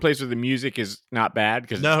it's the one place where the music is not bad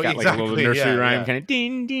because it's got like a little nursery rhyme kind of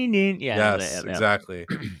ding ding ding. Yeah, yes, exactly.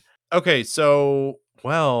 Okay, so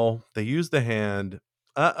they use the hand.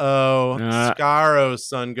 Skaro's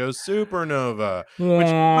sun goes supernova, which,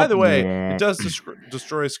 by the way, it does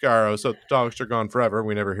destroy Skaro, so the Daleks are gone forever.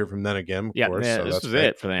 We never hear from them again, of course. So this was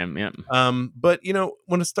it for them, yeah. But,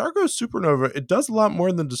 when a star goes supernova, it does a lot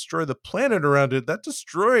more than destroy the planet around it. That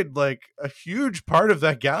destroyed, like, a huge part of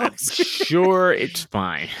that galaxy. Sure, it's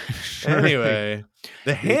fine. Anyway,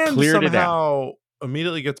 the hand somehow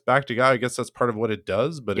immediately gets back to God. I guess that's part of what it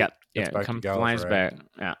does, but it flies back.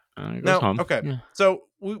 Yeah. Goes home. Okay. Yeah. So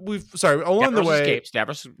we've along the way, escapes.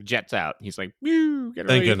 Davros jets out. He's like, "Woo, get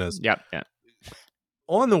thank goodness." Yep. Yeah.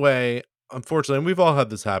 On the way, unfortunately, and we've all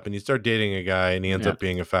had this happen. You start dating a guy, and he ends up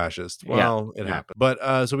being a fascist. Well, it happened.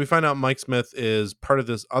 But so we find out Mike Smith is part of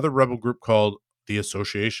this other rebel group called the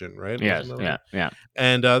Association, right? Yes. Yeah.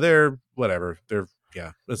 And they're whatever. They're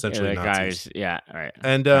essentially Nazis. Guys. Yeah. All right.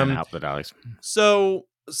 And help the Daleks.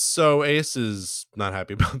 So Ace is not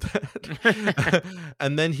happy about that.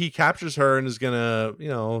 And then he captures her and is gonna,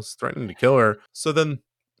 is threatening to kill her. So then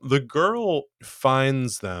the girl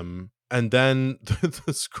finds them, and then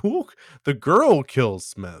the girl kills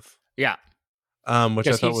Smith. Yeah. Which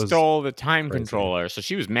I thought he stole the time controller, so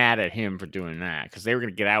she was mad at him for doing that because they were going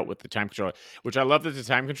to get out with the time controller. Which I love that the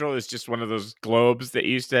time controller is just one of those globes that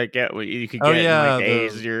you used to get. You could get in like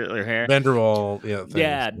days your hair. Van der Waal,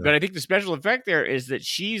 But I think the special effect there is that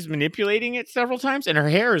she's manipulating it several times, and her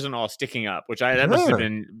hair isn't all sticking up.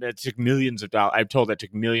 That took millions of dollars. I'm told that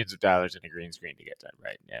took millions of dollars in a green screen to get done,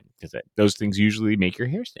 right? Yeah, because those things usually make your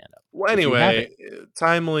hair stand up. Well, anyway,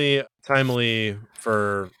 timely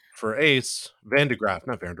for Ace,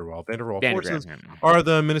 not Van der Waal. Van der Waal forces are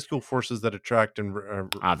the minuscule forces that attract and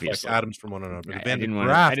reflect atoms from one another. I didn't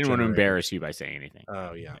want to embarrass you by saying anything.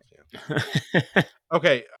 Oh yeah.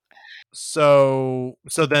 Okay. So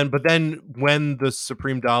then when the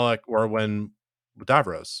Supreme Dalek or when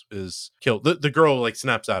Davros is killed, the girl like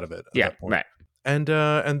snaps out of it. At that point. Right. And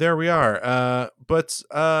there we are. But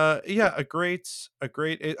yeah, a great.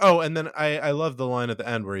 Oh, and then I love the line at the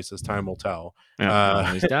end where he says, "Time will tell."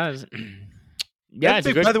 Always does. Yeah, That's it's a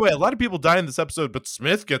big. good. By the way, a lot of people die in this episode, but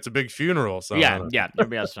Smith gets a big funeral. So I Yeah, don't know. yeah,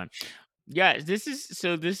 everybody else is fine. Yeah, this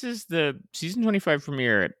is the season 25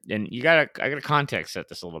 premiere, and I gotta context set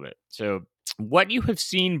this a little bit. So what you have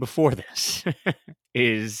seen before this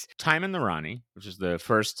is Time in the Rani, which is the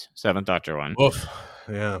first Seventh Doctor one. Oof.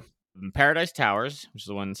 Yeah. Paradise Towers, which is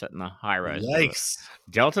the one set in the high rise. Yikes.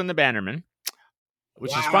 Delta and the Bannerman,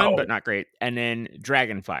 which is fun but not great, and then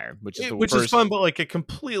Dragonfire, which is the Which first. is fun, but like a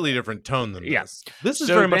completely different tone than Yeah. this. This is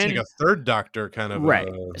So very much then- like a third Doctor kind of. Right.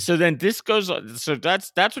 So then this goes. So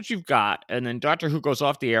that's what you've got, and then Doctor Who goes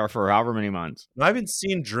off the air for however many months. I haven't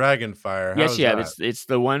seen Dragonfire. Yes, yeah. It's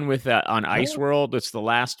the one with on Ice World. It's the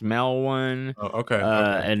last Mel one. Oh, okay.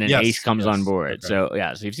 And then Yes, Ace comes on board. okay. So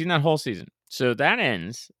yeah. So you've seen that whole season. So that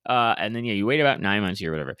ends, and then you wait about 9 months here,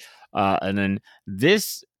 or whatever, and then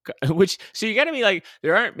this. Which so you got to be like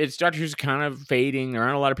it's Doctor Who's kind of fading. There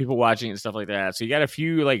aren't a lot of people watching and stuff like that. So you got a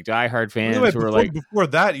few like diehard fans who are like before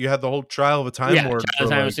that you had the whole Trial of a Time Lord. Trial of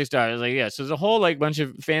Time of $6. Like so there's a whole like bunch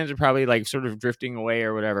of fans are probably like sort of drifting away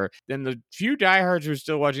or whatever. Then the few diehards who are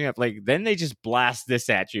still watching up, like then they just blast this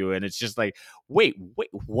at you, and it's just like wait,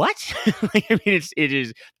 what? Like, I mean, it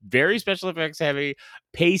is very special effects heavy,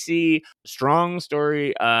 pacey, strong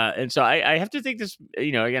story, and so I have to think this.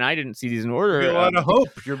 Again, I didn't see these in order. A lot of hope.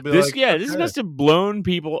 This must have blown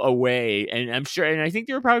people away, and I'm sure. And I think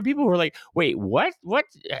there were probably people who were like, "Wait, what? What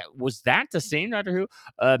was that? The same Doctor Who?"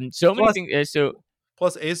 Many things.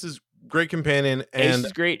 Plus, Ace is great companion, and Ace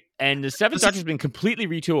is great, and the Seventh Doctor's been completely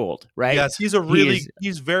retooled, right? Yes, he's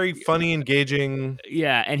he's very funny, engaging.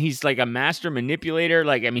 Yeah, and he's like a master manipulator.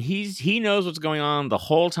 Like, I mean, he knows what's going on the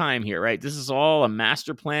whole time here, right? This is all a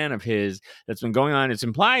master plan of his that's been going on. It's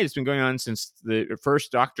implied it's been going on since the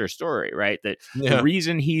first Doctor story, right? That the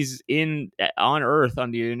reason he's on Earth on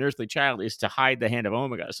the unearthly child is to hide the hand of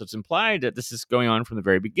Omega. So it's implied that this is going on from the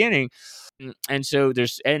very beginning. And so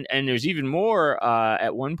there's even more.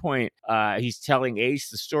 At one point, he's telling Ace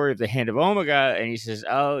the story of the Hand of Omega, and he says,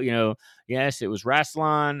 "Oh, yes, it was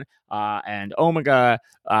Rassilon and Omega,"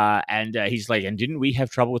 and he's like, "And didn't we have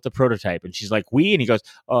trouble with the prototype?" And she's like, "We," and he goes,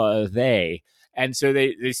 "They." And so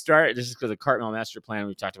they start. This is because the Cartmel master plan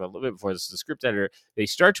we talked about a little bit before. This is the script editor. They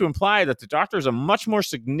start to imply that the Doctor is a much more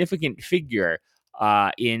significant figure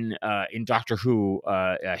in Doctor Who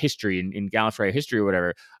history, in Gallifrey history or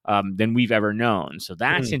whatever, than we've ever known. So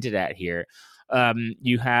that's hinted at here.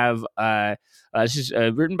 You have this is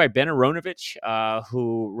written by Ben Aronovich,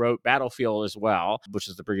 who wrote Battlefield as well, which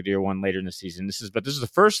is the Brigadier one later in the season. This is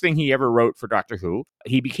the first thing he ever wrote for Doctor Who.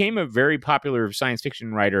 He became a very popular science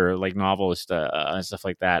fiction writer, like novelist and stuff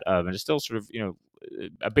like that, and is still sort of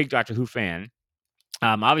a big Doctor Who fan.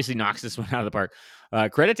 Obviously knocks this one out of the park.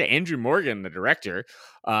 Credit to Andrew Morgan, the director,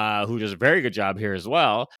 who does a very good job here as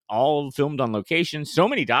well. All filmed on location. So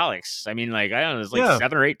many Daleks. I mean, like, I don't know, there's like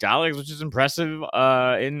 7 or 8 Daleks, which is impressive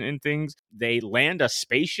in things. They land a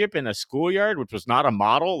spaceship in a schoolyard, which was not a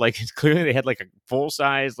model. Like, it's clearly they had like a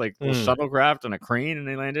full-size like little shuttlecraft and a crane, and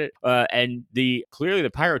they landed. And clearly the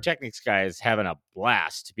pyrotechnics guys having a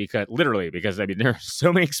blast because I mean, there are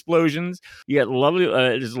so many explosions. You got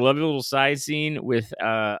there's a lovely little side scene with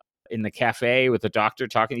in the cafe with the Doctor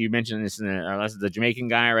talking. You mentioned this in the Jamaican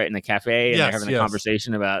guy, right, in the cafe, and they're having a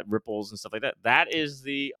conversation about ripples and stuff like that. That is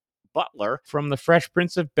the butler from the Fresh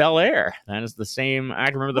Prince of Bel-Air. That is the same. I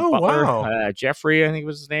remember the butler, wow. Jeffrey, I think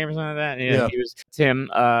was his name or something like that. Yeah, he was Tim.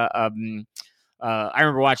 I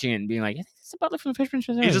remember watching it and being like, I think it's the butler from the Fresh Prince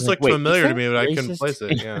of Bel-Air. He just looked familiar to me, but I couldn't place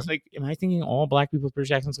it. I was like, am I thinking all black people with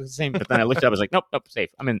British accents look the same? But then I looked it up. I was like, nope,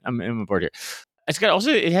 safe. I'm on board here.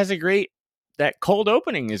 It has a great. That cold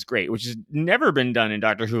opening is great, which has never been done in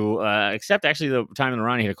Doctor Who, except actually the Time in the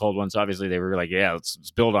Rani had a cold one. So obviously they were like, yeah,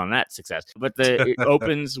 let's build on that success. But it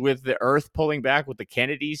opens with the Earth pulling back with the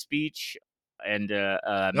Kennedy speech. And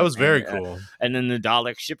that was very cool. And then the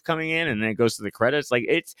Dalek ship coming in, and then it goes to the credits. Like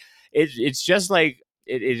it's just like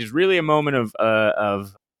it is really a moment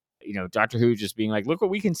of Doctor Who just being like, look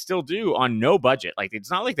what we can still do on no budget. Like,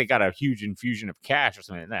 it's not like they got a huge infusion of cash or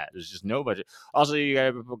something like that. There's just no budget. Also, you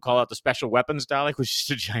got to call out the special weapons Dalek, which is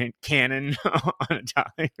a giant cannon on a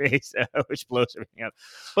Dalek base, which blows everything up.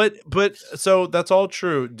 But so that's all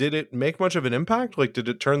true. Did it make much of an impact? Like, did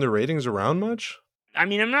it turn the ratings around much? I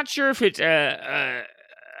mean, I'm not sure if it's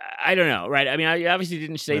I don't know, right? I mean, I obviously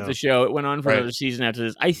didn't save the show. It went on for another season after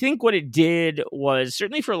this. I think what it did was,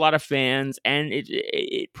 certainly for a lot of fans, and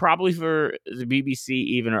it probably for the BBC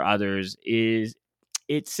even or others, is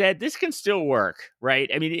it said this can still work,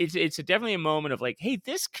 right? I mean, it's definitely a moment of like, hey,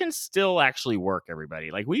 this can still actually work,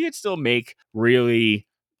 everybody. Like, we could still make really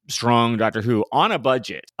strong Doctor Who on a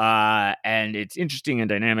budget, and it's interesting and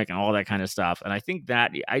dynamic and all that kind of stuff. And I think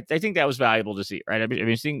that I think that was valuable to see, right? I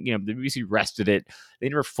mean, seeing, you know, the BBC rested it. They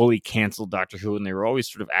never fully canceled Doctor Who, and they were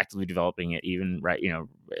always sort of actively developing it, even right,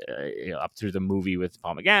 up through the movie with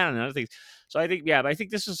Paul McGann and other things. So I think, but I think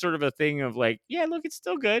this is sort of a thing of like, yeah, look, it's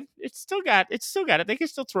still good. It's still got it. They can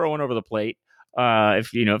still throw one over the plate,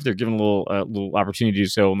 if they're given a little opportunity to do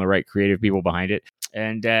so, and the right creative people behind it.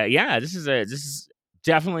 And this is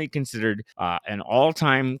definitely considered an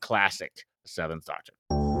all-time classic, Seventh Doctor.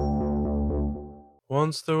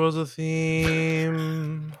 Once there was a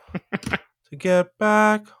theme to get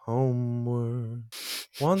back homeward.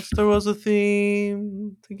 Once there was a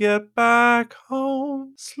theme to get back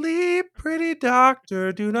home. Sleep, pretty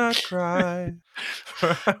doctor, do not cry,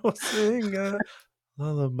 for I will sing a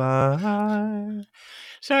lullaby.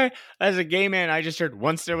 Sorry, as a gay man, I just heard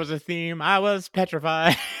once there was a theme, I was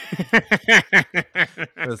petrified.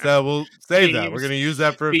 So we'll save that. We're going to use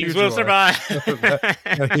that for a Themes future will survive.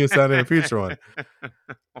 use that in a future one.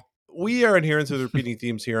 We are adherents to the repeating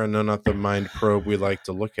themes here on No Not the Mind Probe. We like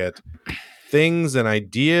to look at things and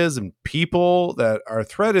ideas and people that are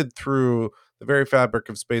threaded through the very fabric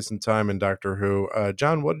of space and time in Doctor Who.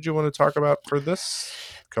 John, what did you want to talk about for this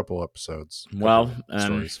couple episodes?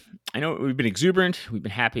 Stories. I know we've been exuberant, we've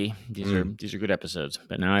been happy. These are good episodes,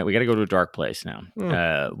 but now we got to go to a dark place. Now we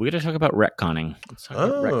got to talk about retconning. Let's talk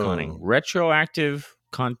about retconning, retroactive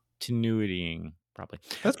continuitying. Probably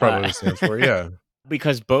that's probably what it stands for. Yeah,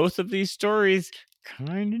 because both of these stories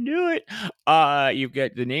kind of do it. You've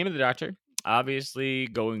got the name of the Doctor, obviously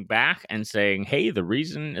going back and saying, hey, the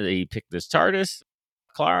reason they picked this TARDIS,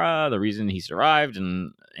 Clara, the reason he survived,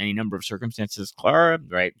 and any number of circumstances, Clara,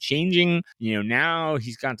 right? Changing, now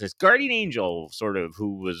he's got this guardian angel, sort of,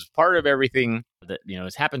 who was part of everything that,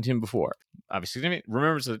 has happened to him before. Obviously,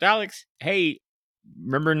 Remembrance of the Daleks. Hey,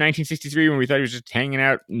 remember in 1963 when we thought he was just hanging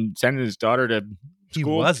out and sending his daughter to school? He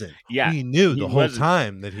wasn't. Yeah. We knew the whole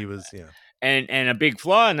time that he was, yeah. And a big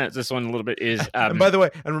flaw in this one a little bit is... and by the way,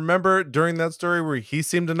 and remember during that story where he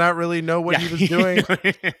seemed to not really know what he was doing?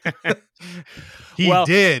 He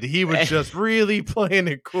did. He was just really playing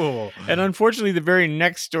it cool. And unfortunately, the very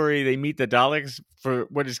next story, they meet the Daleks for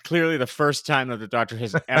what is clearly the first time that the Doctor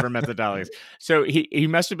has ever met the Daleks. So he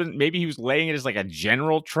must have been, maybe he was laying it as like a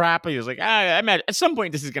general trap. He was like, at some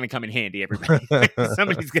point this is going to come in handy, everybody.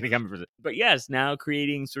 Somebody's going to come for this. But yes, now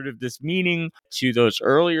creating sort of this meaning to those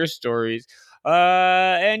earlier stories.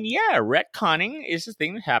 Retconning is a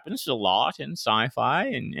thing that happens a lot in sci-fi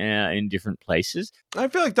and in different places. I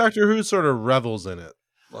feel like Doctor Who sort of revels in it,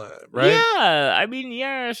 right? Yeah, I mean,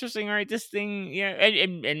 it's just saying, all right, this thing,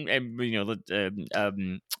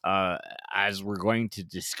 as we're going to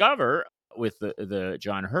discover with the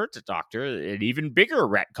John Hurt Doctor, an even bigger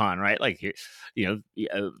retcon, right? Like,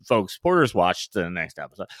 folks, Porter's watched the next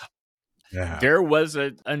episode. Yeah. There was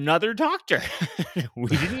another Doctor we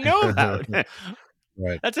didn't know about.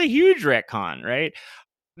 Right. That's a huge retcon, right?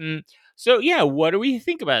 So what do we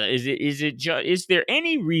think about it? Is there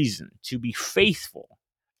any reason to be faithful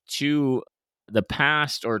to the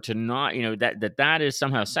past, or to not, that is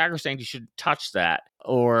somehow sacrosanct? You should touch that,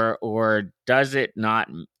 or does it not?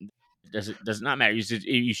 Does it not matter?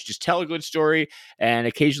 You should just tell a good story, and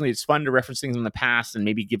occasionally it's fun to reference things in the past and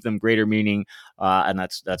maybe give them greater meaning, and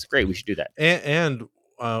that's great. We should do that. And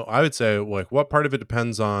I would say, like, what part of it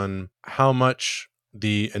depends on how much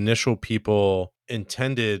the initial people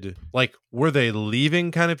intended, like, were they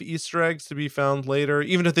leaving kind of Easter eggs to be found later,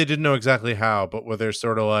 even if they didn't know exactly how, but were they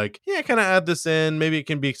sort of like, kind of add this in, maybe it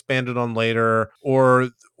can be expanded on later, or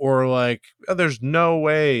like, there's no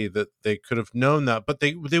way that they could have known that, but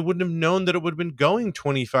they wouldn't have known that it would have been going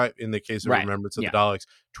 25 in the case of Remembrance of the Daleks,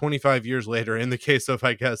 25 years later, in the case of,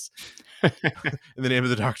 I guess, in the Name of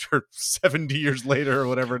the Doctor, 70 years later or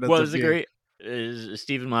whatever it is. Well, it's a great...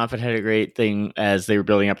 Stephen Moffat had a great thing as they were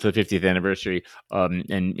building up to the 50th anniversary,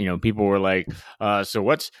 and people were like, so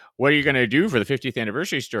what are you going to do for the 50th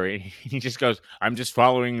anniversary story? And he just goes, I'm just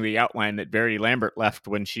following the outline that Verity Lambert left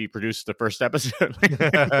when she produced the first episode.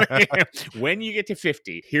 When you get to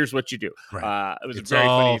 50, here's what you do. Right. It was it's very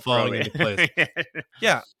all funny falling into place.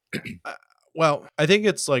 Yeah. Well, I think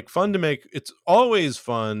it's like fun to make. It's always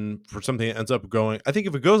fun for something that ends up going. I think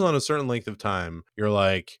if it goes on a certain length of time, you're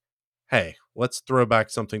like, hey, let's throw back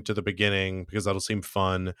something to the beginning because that'll seem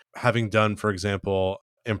fun. Having done, for example,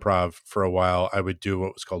 improv for a while, I would do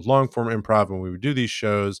what was called long form improv, and we would do these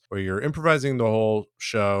shows where you're improvising the whole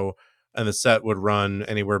show, and the set would run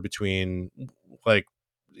anywhere between, like,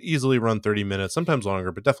 easily run 30 minutes, sometimes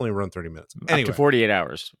longer, but definitely run 30 minutes. Anyway, up to 48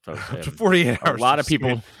 hours, folks. Up to 48 hours. A lot of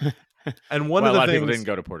people. And one well, of the a lot things of people didn't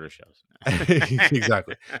go to Porter shows.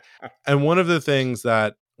 Exactly. And one of the things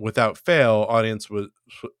that without fail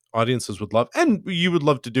audiences would love, and you would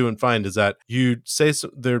love to do and find, is that you'd say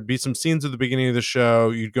there'd be some scenes at the beginning of the show,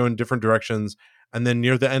 you'd go in different directions, and then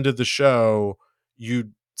near the end of the show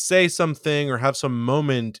you'd say something or have some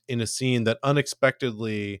moment in a scene that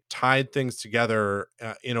unexpectedly tied things together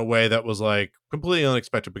in a way that was like completely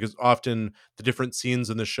unexpected, because often the different scenes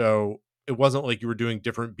in the show, it wasn't like you were doing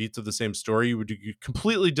different beats of the same story. You would do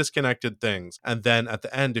completely disconnected things. And then at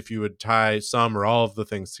the end, if you would tie some or all of the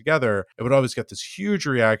things together, it would always get this huge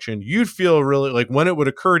reaction. You'd feel really like, when it would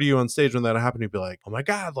occur to you on stage when that happened, you'd be like, oh my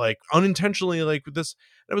God, like unintentionally, like this.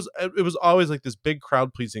 It was always like this big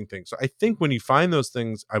crowd pleasing thing. So I think when you find those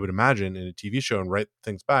things, I would imagine, in a TV show and write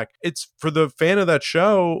things back, it's for the fan of that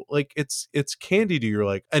show, like it's candy to you.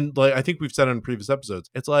 Like, and like I think we've said on previous episodes,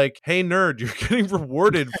 it's like, hey nerd, you're getting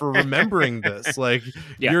rewarded for remembering this. Like,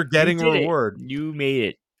 you're getting a reward. You made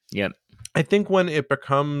it. Yep. I think when it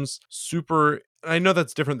becomes super, I know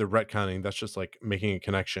that's different than retconning. That's just like making a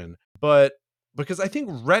connection, but because I think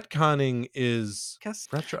retconning is, I guess,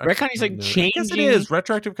 retconning is like changing. I guess it is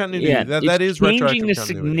retroactive continuity. Yeah, that is retroactive the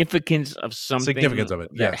continuity. Significance of something Significance of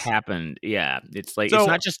it, that yes. happened. Yeah, it's like, So, it's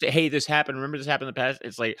not just, hey, this happened. Remember this happened in the past.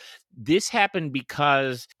 It's like, this happened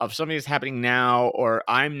because of something that's happening now, or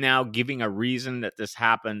I'm now giving a reason that this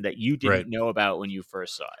happened that you didn't know about when you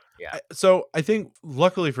first saw it. Yeah. So I think,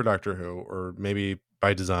 luckily for Doctor Who, or maybe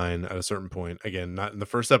by design at a certain point, again, not in the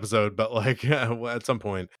first episode, but like at some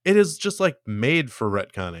point, it is just like made for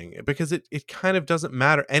retconning, because it kind of doesn't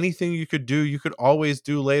matter. Anything you could do, you could always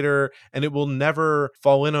do later, and it will never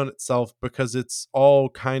fall in on itself, because it's all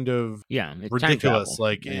kind of ridiculous.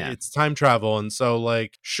 Like, it's time travel. And so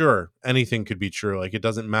like, sure, anything could be true. Like, it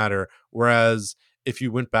doesn't matter. Whereas if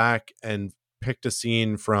you went back and picked a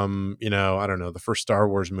scene from, I don't know, the first Star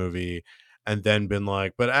Wars movie, and then been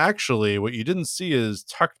like, but actually what you didn't see is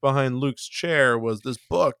tucked behind Luke's chair was this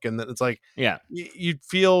book. And then it's like, you'd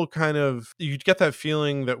feel you'd get that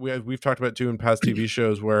feeling that we've talked about too in past TV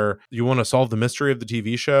shows, where you want to solve the mystery of the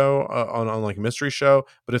TV show on like a mystery show.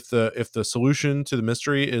 But if the solution to the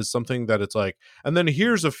mystery is something that it's like, and then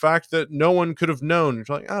here's a fact that no one could have known,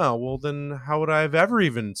 you're like, oh, well then how would I have ever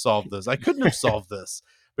even solved this? I couldn't have solved this,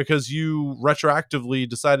 because you retroactively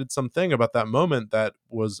decided something about that moment that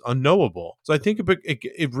was unknowable. So I think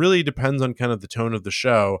it really depends on kind of the tone of the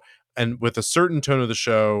show. And with a certain tone of the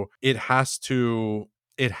show, it has to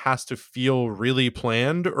feel really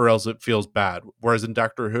planned, or else it feels bad. Whereas in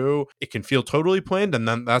Doctor Who, it can feel totally planned, and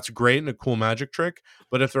then that's great and a cool magic trick.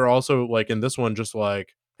 But if they're also like in this one, just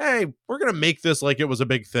like, hey, we're going to make this like it was a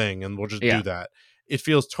big thing, and we'll just do that, it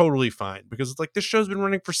feels totally fine, because it's like, this show's been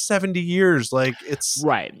running for 70 years. Like, it's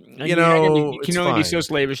right. You can only be so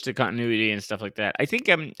slavish to continuity and stuff like that. I think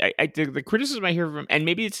the criticism I hear from, and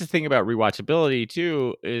maybe it's the thing about rewatchability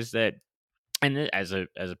too, is that, and as a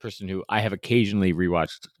person who, I have occasionally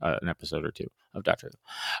rewatched an episode or two of Doctor Who.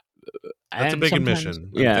 That's a big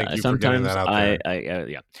admission. Thank you for getting that out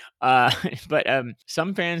there. But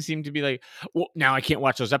some fans seem to be like, well, now I can't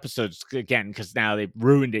watch those episodes again, because now they've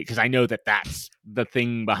ruined it, because I know that that's the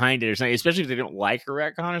thing behind it, or something. Especially if they don't like a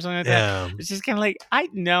retcon or something like that. It's just kind of like, I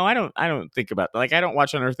don't think about, like, I don't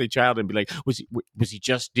watch Unearthly Child and be like, did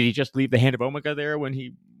he just leave the Hand of Omega there when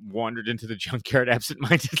he wandered into the junkyard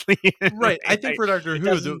absentmindedly? Right. I think for Doctor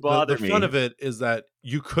Who, the fun of it is that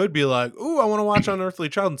you could be like, ooh, I want to watch Unearthly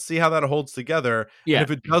Child and see how that holds together. Yeah. And if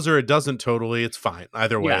it does or it doesn't totally, it's fine.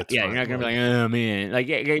 Either way, it's fine. You're not going to be like, oh man. Like,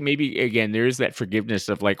 maybe, again, there is that forgiveness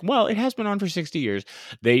of like, well, it has been on for 60 years.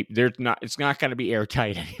 It's not going to be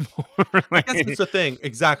airtight anymore. I guess that's the thing.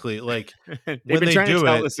 Exactly. Like, they've when been they trying do to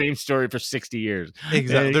tell the same story for 60 years.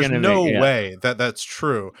 Exactly. There's no way that's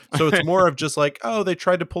true. So it's more of just like, oh, they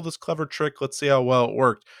tried to pull this clever trick. Let's see how well it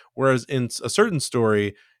worked. Whereas in a certain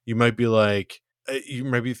story, you might be like, you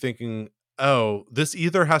might be thinking, oh, this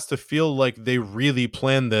either has to feel like they really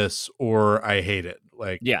planned this, or I hate it.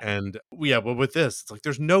 Like, but with this, it's like,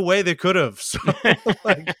 there's no way they could have. So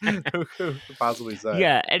like, who could possibly say?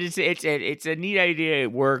 Yeah, and it's a neat idea.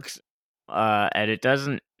 It works, and it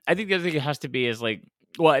doesn't. I think the other thing it has to be is like,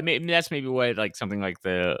 well, that's maybe why like something like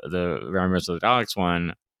the Remembrance of the Daleks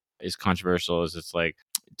one is controversial. Is it's like,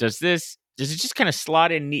 does it just kind of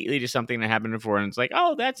slot in neatly to something that happened before, and it's like,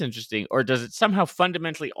 oh, that's interesting, or does it somehow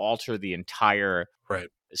fundamentally alter the entire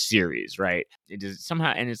series? Right? It does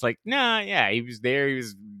somehow, and it's like, nah, he was there, he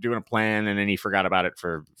was doing a plan, and then he forgot about it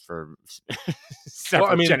for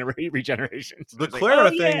several regenerations. The Clara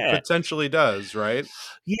thing potentially does, right?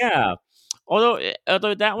 Yeah. Although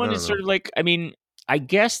that one I is don't sort know. of like, I mean, I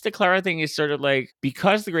guess the Clara thing is sort of like,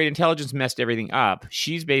 because the great intelligence messed everything up,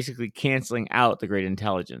 she's basically canceling out the great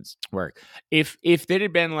intelligence work. If they'd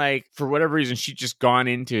have been like, for whatever reason, she'd just gone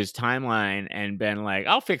into his timeline and been like,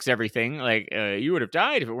 I'll fix everything. Like, you would have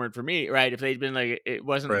died if it weren't for me, right? If they'd been like, it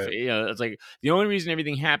wasn't, Right. it's like the only reason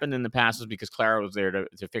everything happened in the past was because Clara was there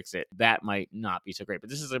to fix it. That might not be so great. But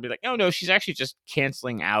this is going to be like, oh no, she's actually just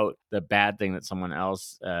canceling out the bad thing that someone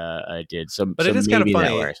else did. But it is kind of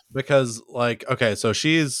funny because, like, okay, so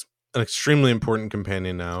she's an extremely important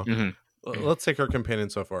companion now. Let's take her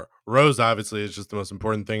companion so far. Rose obviously is just the most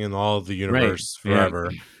important thing in all of the universe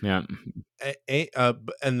forever. Yeah.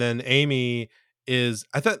 And then Amy is,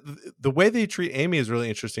 I thought the way they treat Amy is really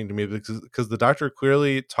interesting to me because the Doctor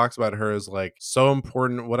clearly talks about her as like so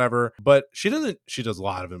important, whatever, but she does a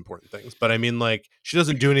lot of important things, but I mean, like, she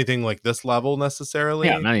doesn't do anything like this level necessarily.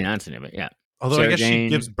 Yeah, not nonsense of it. Yeah. Although I guess she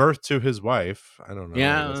gives birth to his wife. I don't know.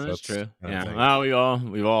 Yeah, that's true. Yeah. Well,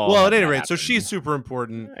 we've all. Well, at any rate, so she's super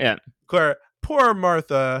important. Yeah. Clara, poor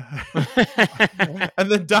Martha.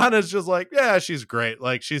 And then Donna's just like, yeah, she's great.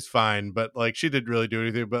 Like, she's fine, but like, she didn't really do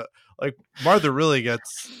anything. But like, Martha really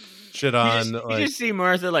gets shit on. You just see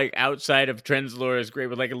Martha like outside of Trenzlore's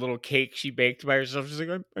grave with like a little cake she baked by herself. She's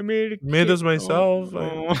like, I made this myself.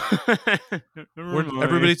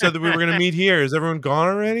 Everybody said that we were going to meet here. Is everyone gone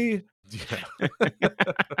already? Yeah.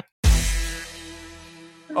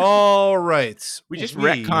 All right. We just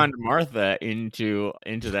retconned Martha into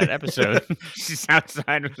that episode. She's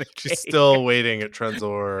outside of the cake. She's still waiting at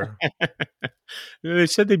Trenzlore. They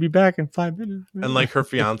said they'd be back in 5 minutes. And like her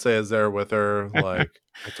fiance is there with her. Like,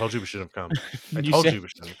 I told you we shouldn't have come. I told you we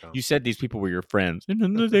shouldn't have come. You said these people were your friends. They are.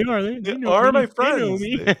 They know are me. my friends.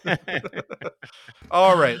 They know me.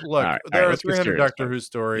 All right. Look, there are 300 Doctor Who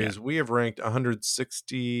stories. Yeah. We have ranked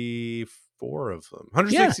 164 of them.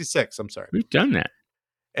 166. I'm sorry. We've done that.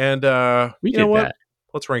 And we you know what? That.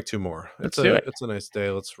 Let's rank 2 more. Let's do it. It's a nice day.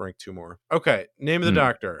 Let's rank 2 more. Okay. Name of the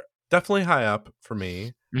Doctor. Definitely high up for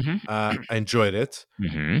me. I enjoyed it.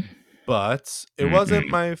 But it wasn't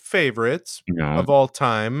my favorite of all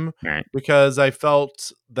time because I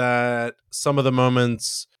felt that some of the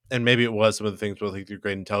moments, and maybe it was some of the things with like the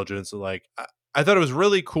great intelligence, like I thought it was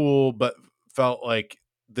really cool, but felt like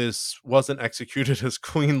this wasn't executed as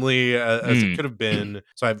cleanly as it could have been.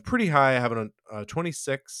 So I have pretty high. I have it on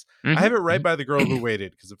 26. I have it right by The Girl Who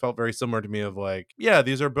Waited because it felt very similar to me of like, yeah,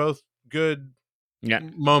 these are both good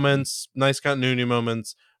moments, nice continuity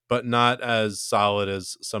moments, but not as solid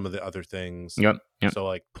as some of the other things. Yep. So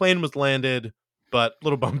like plane was landed, but a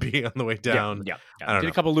little bumpy on the way down. Yeah. I don't know.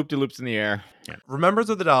 A couple loop-de-loops in the air. Yeah. Remembrance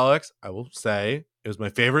of the Daleks, I will say, it was my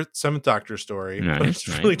favorite 7th Doctor story. But I just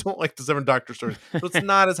really don't like the 7th Doctor stories. So it's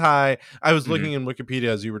not as high. I was looking in Wikipedia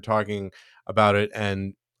as you were talking about it,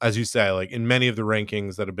 and as you say, like in many of the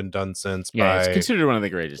rankings that have been done since, it's considered one of the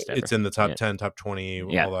greatest ever. It's in the top 10, top 20,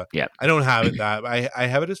 all that. Yeah. I don't have it that. I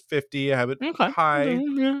have it as 50. I have it high,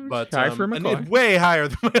 but high for and it's way higher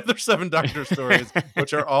than my other 7 Doctor stories,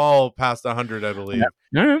 which are all past 100, I believe.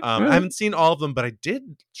 I haven't seen all of them, but I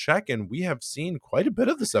did check, and we have seen quite a bit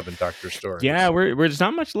of the 7 Doctor stories. Yeah, there's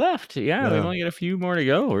not much left. Yeah, we've only got a few more to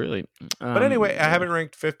go, really. But anyway, I have it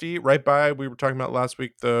ranked 50, right by, we were talking about last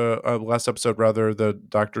week, the last episode, rather, the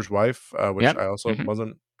Doctor's wife, which I also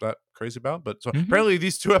wasn't that crazy about. But so apparently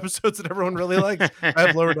these 2 episodes that everyone really likes, I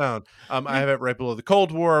have lower down. I have it right below the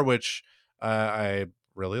Cold War, which I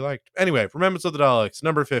really liked. Anyway, Remembrance of the Daleks,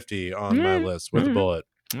 number 50 on my list with a bullet.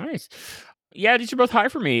 Nice. Yeah, these are both high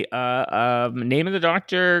for me. Name of the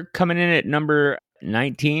Doctor coming in at number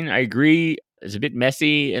 19. I agree. It's a bit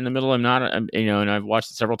messy in the middle. I'm not, and I've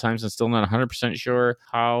watched it several times and still not 100% sure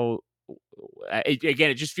how. Again,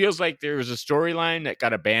 it just feels like there was a storyline that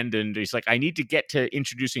got abandoned. It's like, I need to get to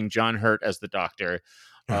introducing John Hurt as the Doctor.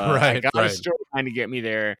 I got a storyline to get me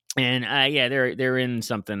there, and they're in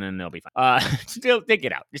something, and they'll be fine. Still, they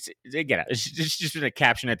get out. They get out. It's just been a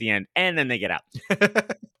caption at the end, and then they get out.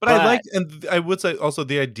 But I like, and I would say also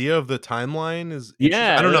the idea of the timeline is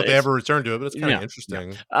I don't know if they ever return to it, but it's kind of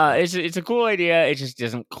interesting. It's a cool idea. It just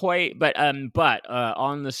doesn't quite. But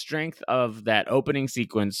on the strength of that opening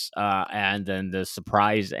sequence, and then the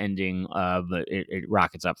surprise ending, it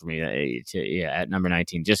rockets up for me at number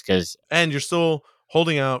 19, just because. And you're still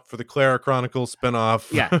holding out for the Clara Chronicles spinoff.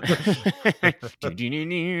 Yeah.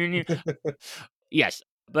 Yes.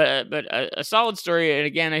 But a solid story, and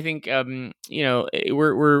again, I think we're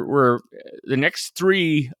the next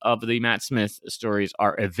 3 of the Matt Smith stories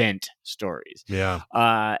are event stories. Yeah,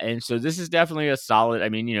 and so this is definitely a solid. I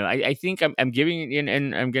mean, I think I'm giving it,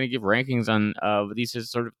 and I'm going to give rankings on these as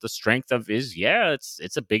sort of the strength of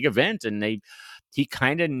it's a big event, and they he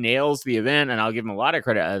kind of nails the event, and I'll give him a lot of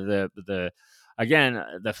credit.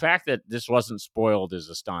 The fact that this wasn't spoiled is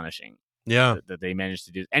astonishing. Yeah. That they managed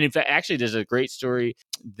to do. And in fact, actually, there's a great story.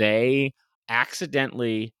 They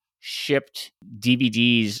accidentally shipped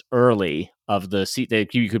DVDs early of the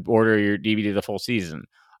that you could order your DVD the full season,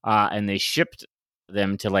 and they shipped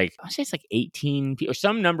them to I say it's 18 people or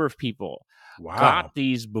some number of people. Wow. Got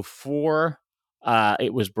these before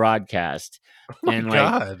it was broadcast. Oh my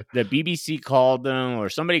God. The BBC called them or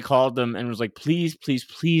somebody called them and was like, please, please,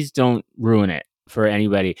 please don't ruin it for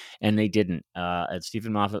anybody. And they didn't. And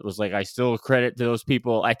Stephen Moffat was like, I still credit to those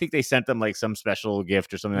people. I think they sent them some special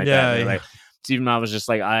gift or something like that. And Stephen Moffat was just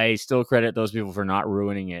like, I still credit those people for not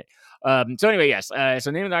ruining it. So anyway, yes.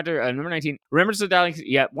 So Name of the Doctor, number 19, Remembrance of the Daleks.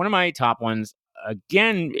 Yeah, one of my top ones.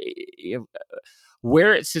 Again,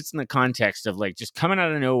 where it sits in the context of just coming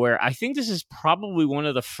out of nowhere. I think this is probably one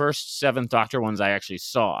of the first Seventh Doctor ones I actually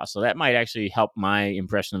saw. So that might actually help my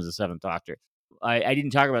impression of the Seventh Doctor. I didn't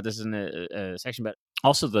talk about this in the section, but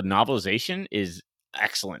also the novelization is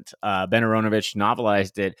excellent. Ben Aronovich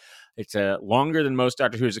novelized it. It's longer than most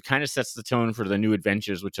Doctor Who's. It kind of sets the tone for the New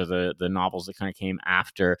Adventures, which are the novels that kind of came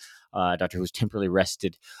after Doctor Who was temporarily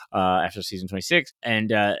rested after season 26. And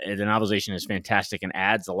the novelization is fantastic and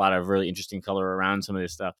adds a lot of really interesting color around some of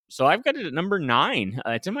this stuff. So I've got it at number 9.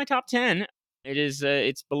 It's in my top 10. It is.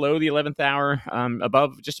 It's below the 11th hour,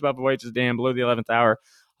 just above Voyage of the Dam, below the 11th hour.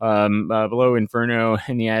 Below Inferno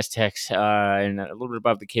and the Aztecs, and a little bit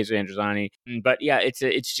above the Caves of Androzani. But yeah, it's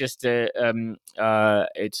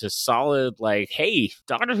a solid hey,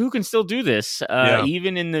 Doctor Who can still do this.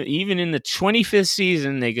 Even in the 25th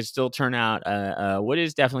season, they could still turn out what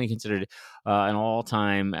is definitely considered an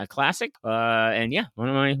all-time classic. And yeah, one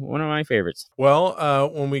of my favorites. Well,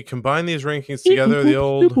 when we combine these rankings together, the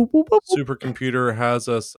old supercomputer has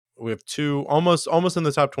us. We have 2 almost in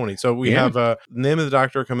the top 20. So we have Name of the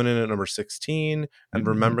Doctor coming in at number 16 and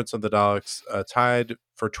Remembrance of the Daleks tied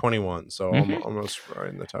for 21. So almost right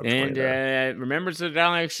in the top 20. And Remembrance of the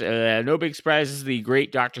Daleks, no big surprises. The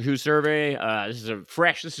Great Doctor Who Survey. This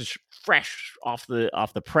is fresh off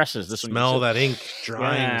the presses. This smell that ink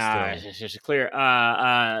drying still. It's just clear.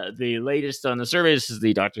 The latest on the survey. This is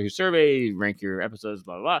the Doctor Who Survey. Rank your episodes.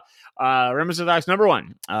 Blah blah blah. Remembrance of the Daleks number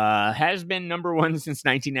 1 has been number 1 since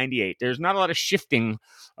 1998. There's not a lot of shifting.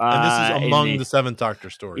 And this is among the 7th Doctor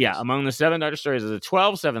stories. Yeah, among the 7 Doctor stories. There's the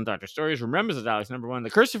 12 7th Doctor stories. Remembrance of the Daleks number 1. The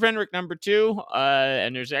Curse of Fenric number 2.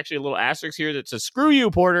 And there's actually a little asterisk here that says "Screw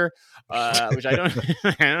you, Porter," which I don't.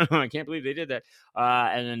 I don't know. I can't believe they did that.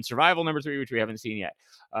 And then Survival number 3, which we haven't seen yet.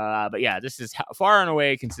 But yeah, this is far and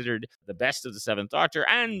away considered the best of the 7th Doctor,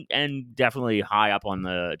 and definitely high up on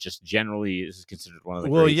the just generally is considered one of the.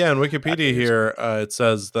 Well, yeah, in Wikipedia here it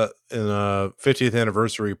says that in a 50th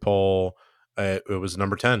anniversary poll, it was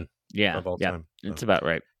number 10. Of all time. It's about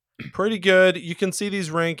right. Pretty good. You can see these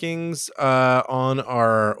rankings on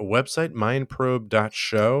our website,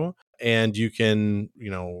 mindprobe.show. And you can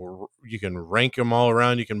rank them all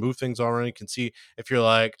around. You can move things all around. You can see if you're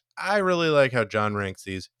like, I really like how John ranks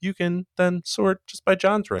these. You can then sort just by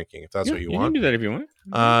John's ranking if that's what you want. You can do that if you want.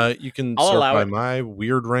 You can sort by my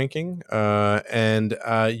weird ranking. And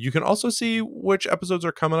you can also see which episodes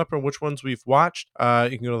are coming up and which ones we've watched.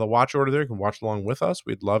 You can go to the watch order there. You can watch along with us.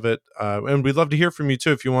 We'd love it. And we'd love to hear from you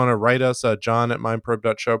too. If you want to write us, John at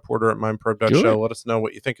mindprobe.show, Porter at mindprobe.show. Let us know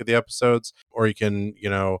what you think of the episodes. Or you can,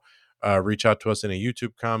 reach out to us in a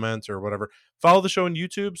YouTube comment or whatever. Follow the show on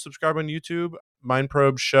YouTube. Subscribe on YouTube. Mind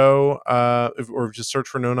Probe Show. Or just search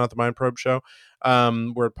for No Not the Mind Probe Show.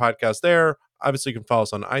 We're a podcast there. Obviously, you can follow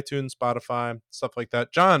us on iTunes, Spotify, stuff like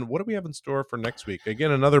that. John, what do we have in store for next week? Again,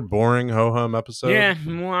 another boring ho-hum episode. Yeah.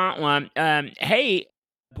 Hey,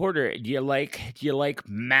 Porter, do you like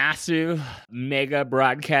massive mega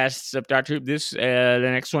broadcasts of Doctor Who? This the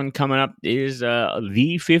next one coming up is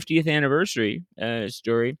the 50th anniversary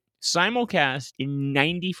story. Simulcast in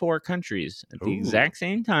 94 countries at the exact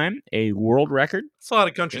same time, a world record. It's a lot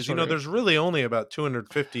of countries. There's really only about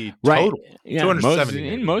 250 total. Yeah, 270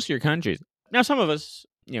 in most of your countries. Now, some of us,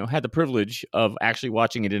 had the privilege of actually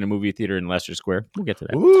watching it in a movie theater in Leicester Square. We'll get to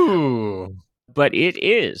that. Ooh. But it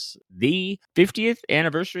is the 50th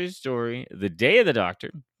anniversary story, The Day of the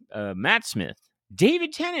Doctor, Matt Smith.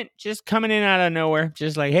 David Tennant just coming in out of nowhere,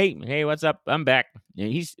 just like, hey, what's up? I'm back.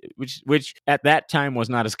 He's which at that time was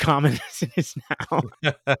not as common as it is now.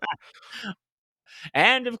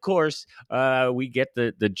 And of course, we get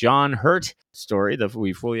the John Hurt story.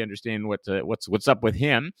 We fully understand what's up with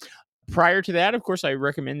him. prior to that, of course, I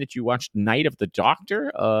recommend that you watch Night of the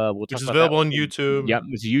Doctor. We'll talk Which is about available that on YouTube. Yep,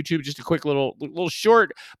 it's YouTube. Just a quick little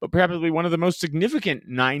short, but probably one of the most significant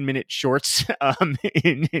 9-minute shorts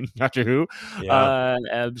in Doctor Who.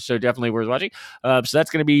 Yeah. So definitely worth watching. So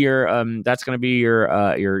that's going to be your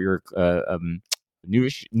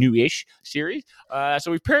newish series.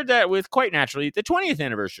 So we've paired that with quite naturally the 20th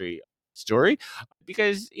anniversary story,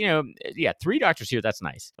 because 3 doctors here, that's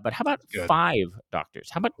nice, but how about Good. 5 doctors?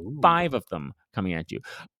 How about 5 of them coming at you?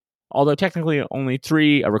 Although technically only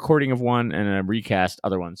 3, a recording of 1 and a recast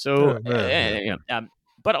other one. So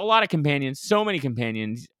but a lot of companions, so many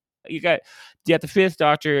companions. You got the 5th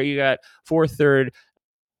doctor, you got 4th, 3rd,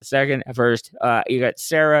 2nd, 1st. You got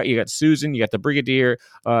Sarah, you got Susan, you got the Brigadier,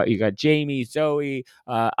 you got Jamie, Zoe.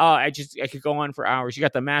 I could go on for hours. You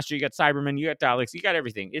got the Master, you got Cybermen, you got Daleks, you got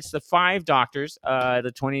everything. It's the 5 doctors,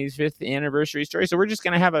 the 25th anniversary story. So we're just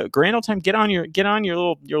gonna have a grand old time. Get on your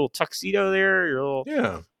little tuxedo there, your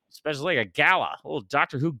little especially like a gala, a little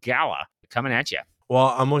Doctor Who gala coming at you.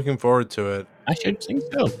 Well, I'm looking forward to it. I should think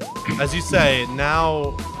so. As you say,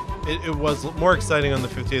 now it was more exciting on the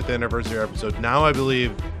 50th anniversary episode. Now I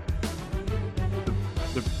believe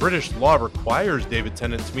the British law requires David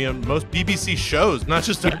Tennant to be on most BBC shows, not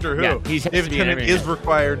just Doctor Who. David Tennant is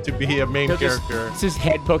required to be a main character. It's his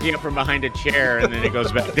head poking up from behind a chair, and then it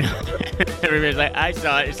goes back down. Everybody's like, I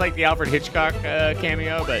saw it. It's like the Alfred Hitchcock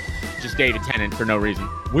cameo, but just David Tennant for no reason.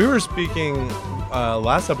 We were speaking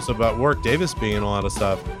last episode about Warwick Davis being in a lot of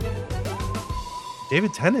stuff.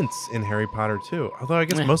 David Tennant's in Harry Potter too, although I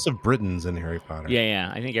guess most of Britain's in Harry Potter. Yeah.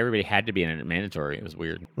 I think everybody had to be in it mandatory. It was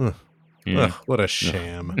weird. Ugh, what a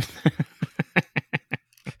sham.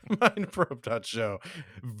 Mindprobe.show.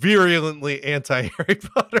 Virulently anti-Harry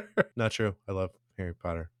Potter. Not true. I love Harry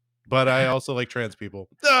Potter. But I also like trans people.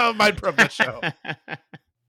 Oh, Mindprobe.show.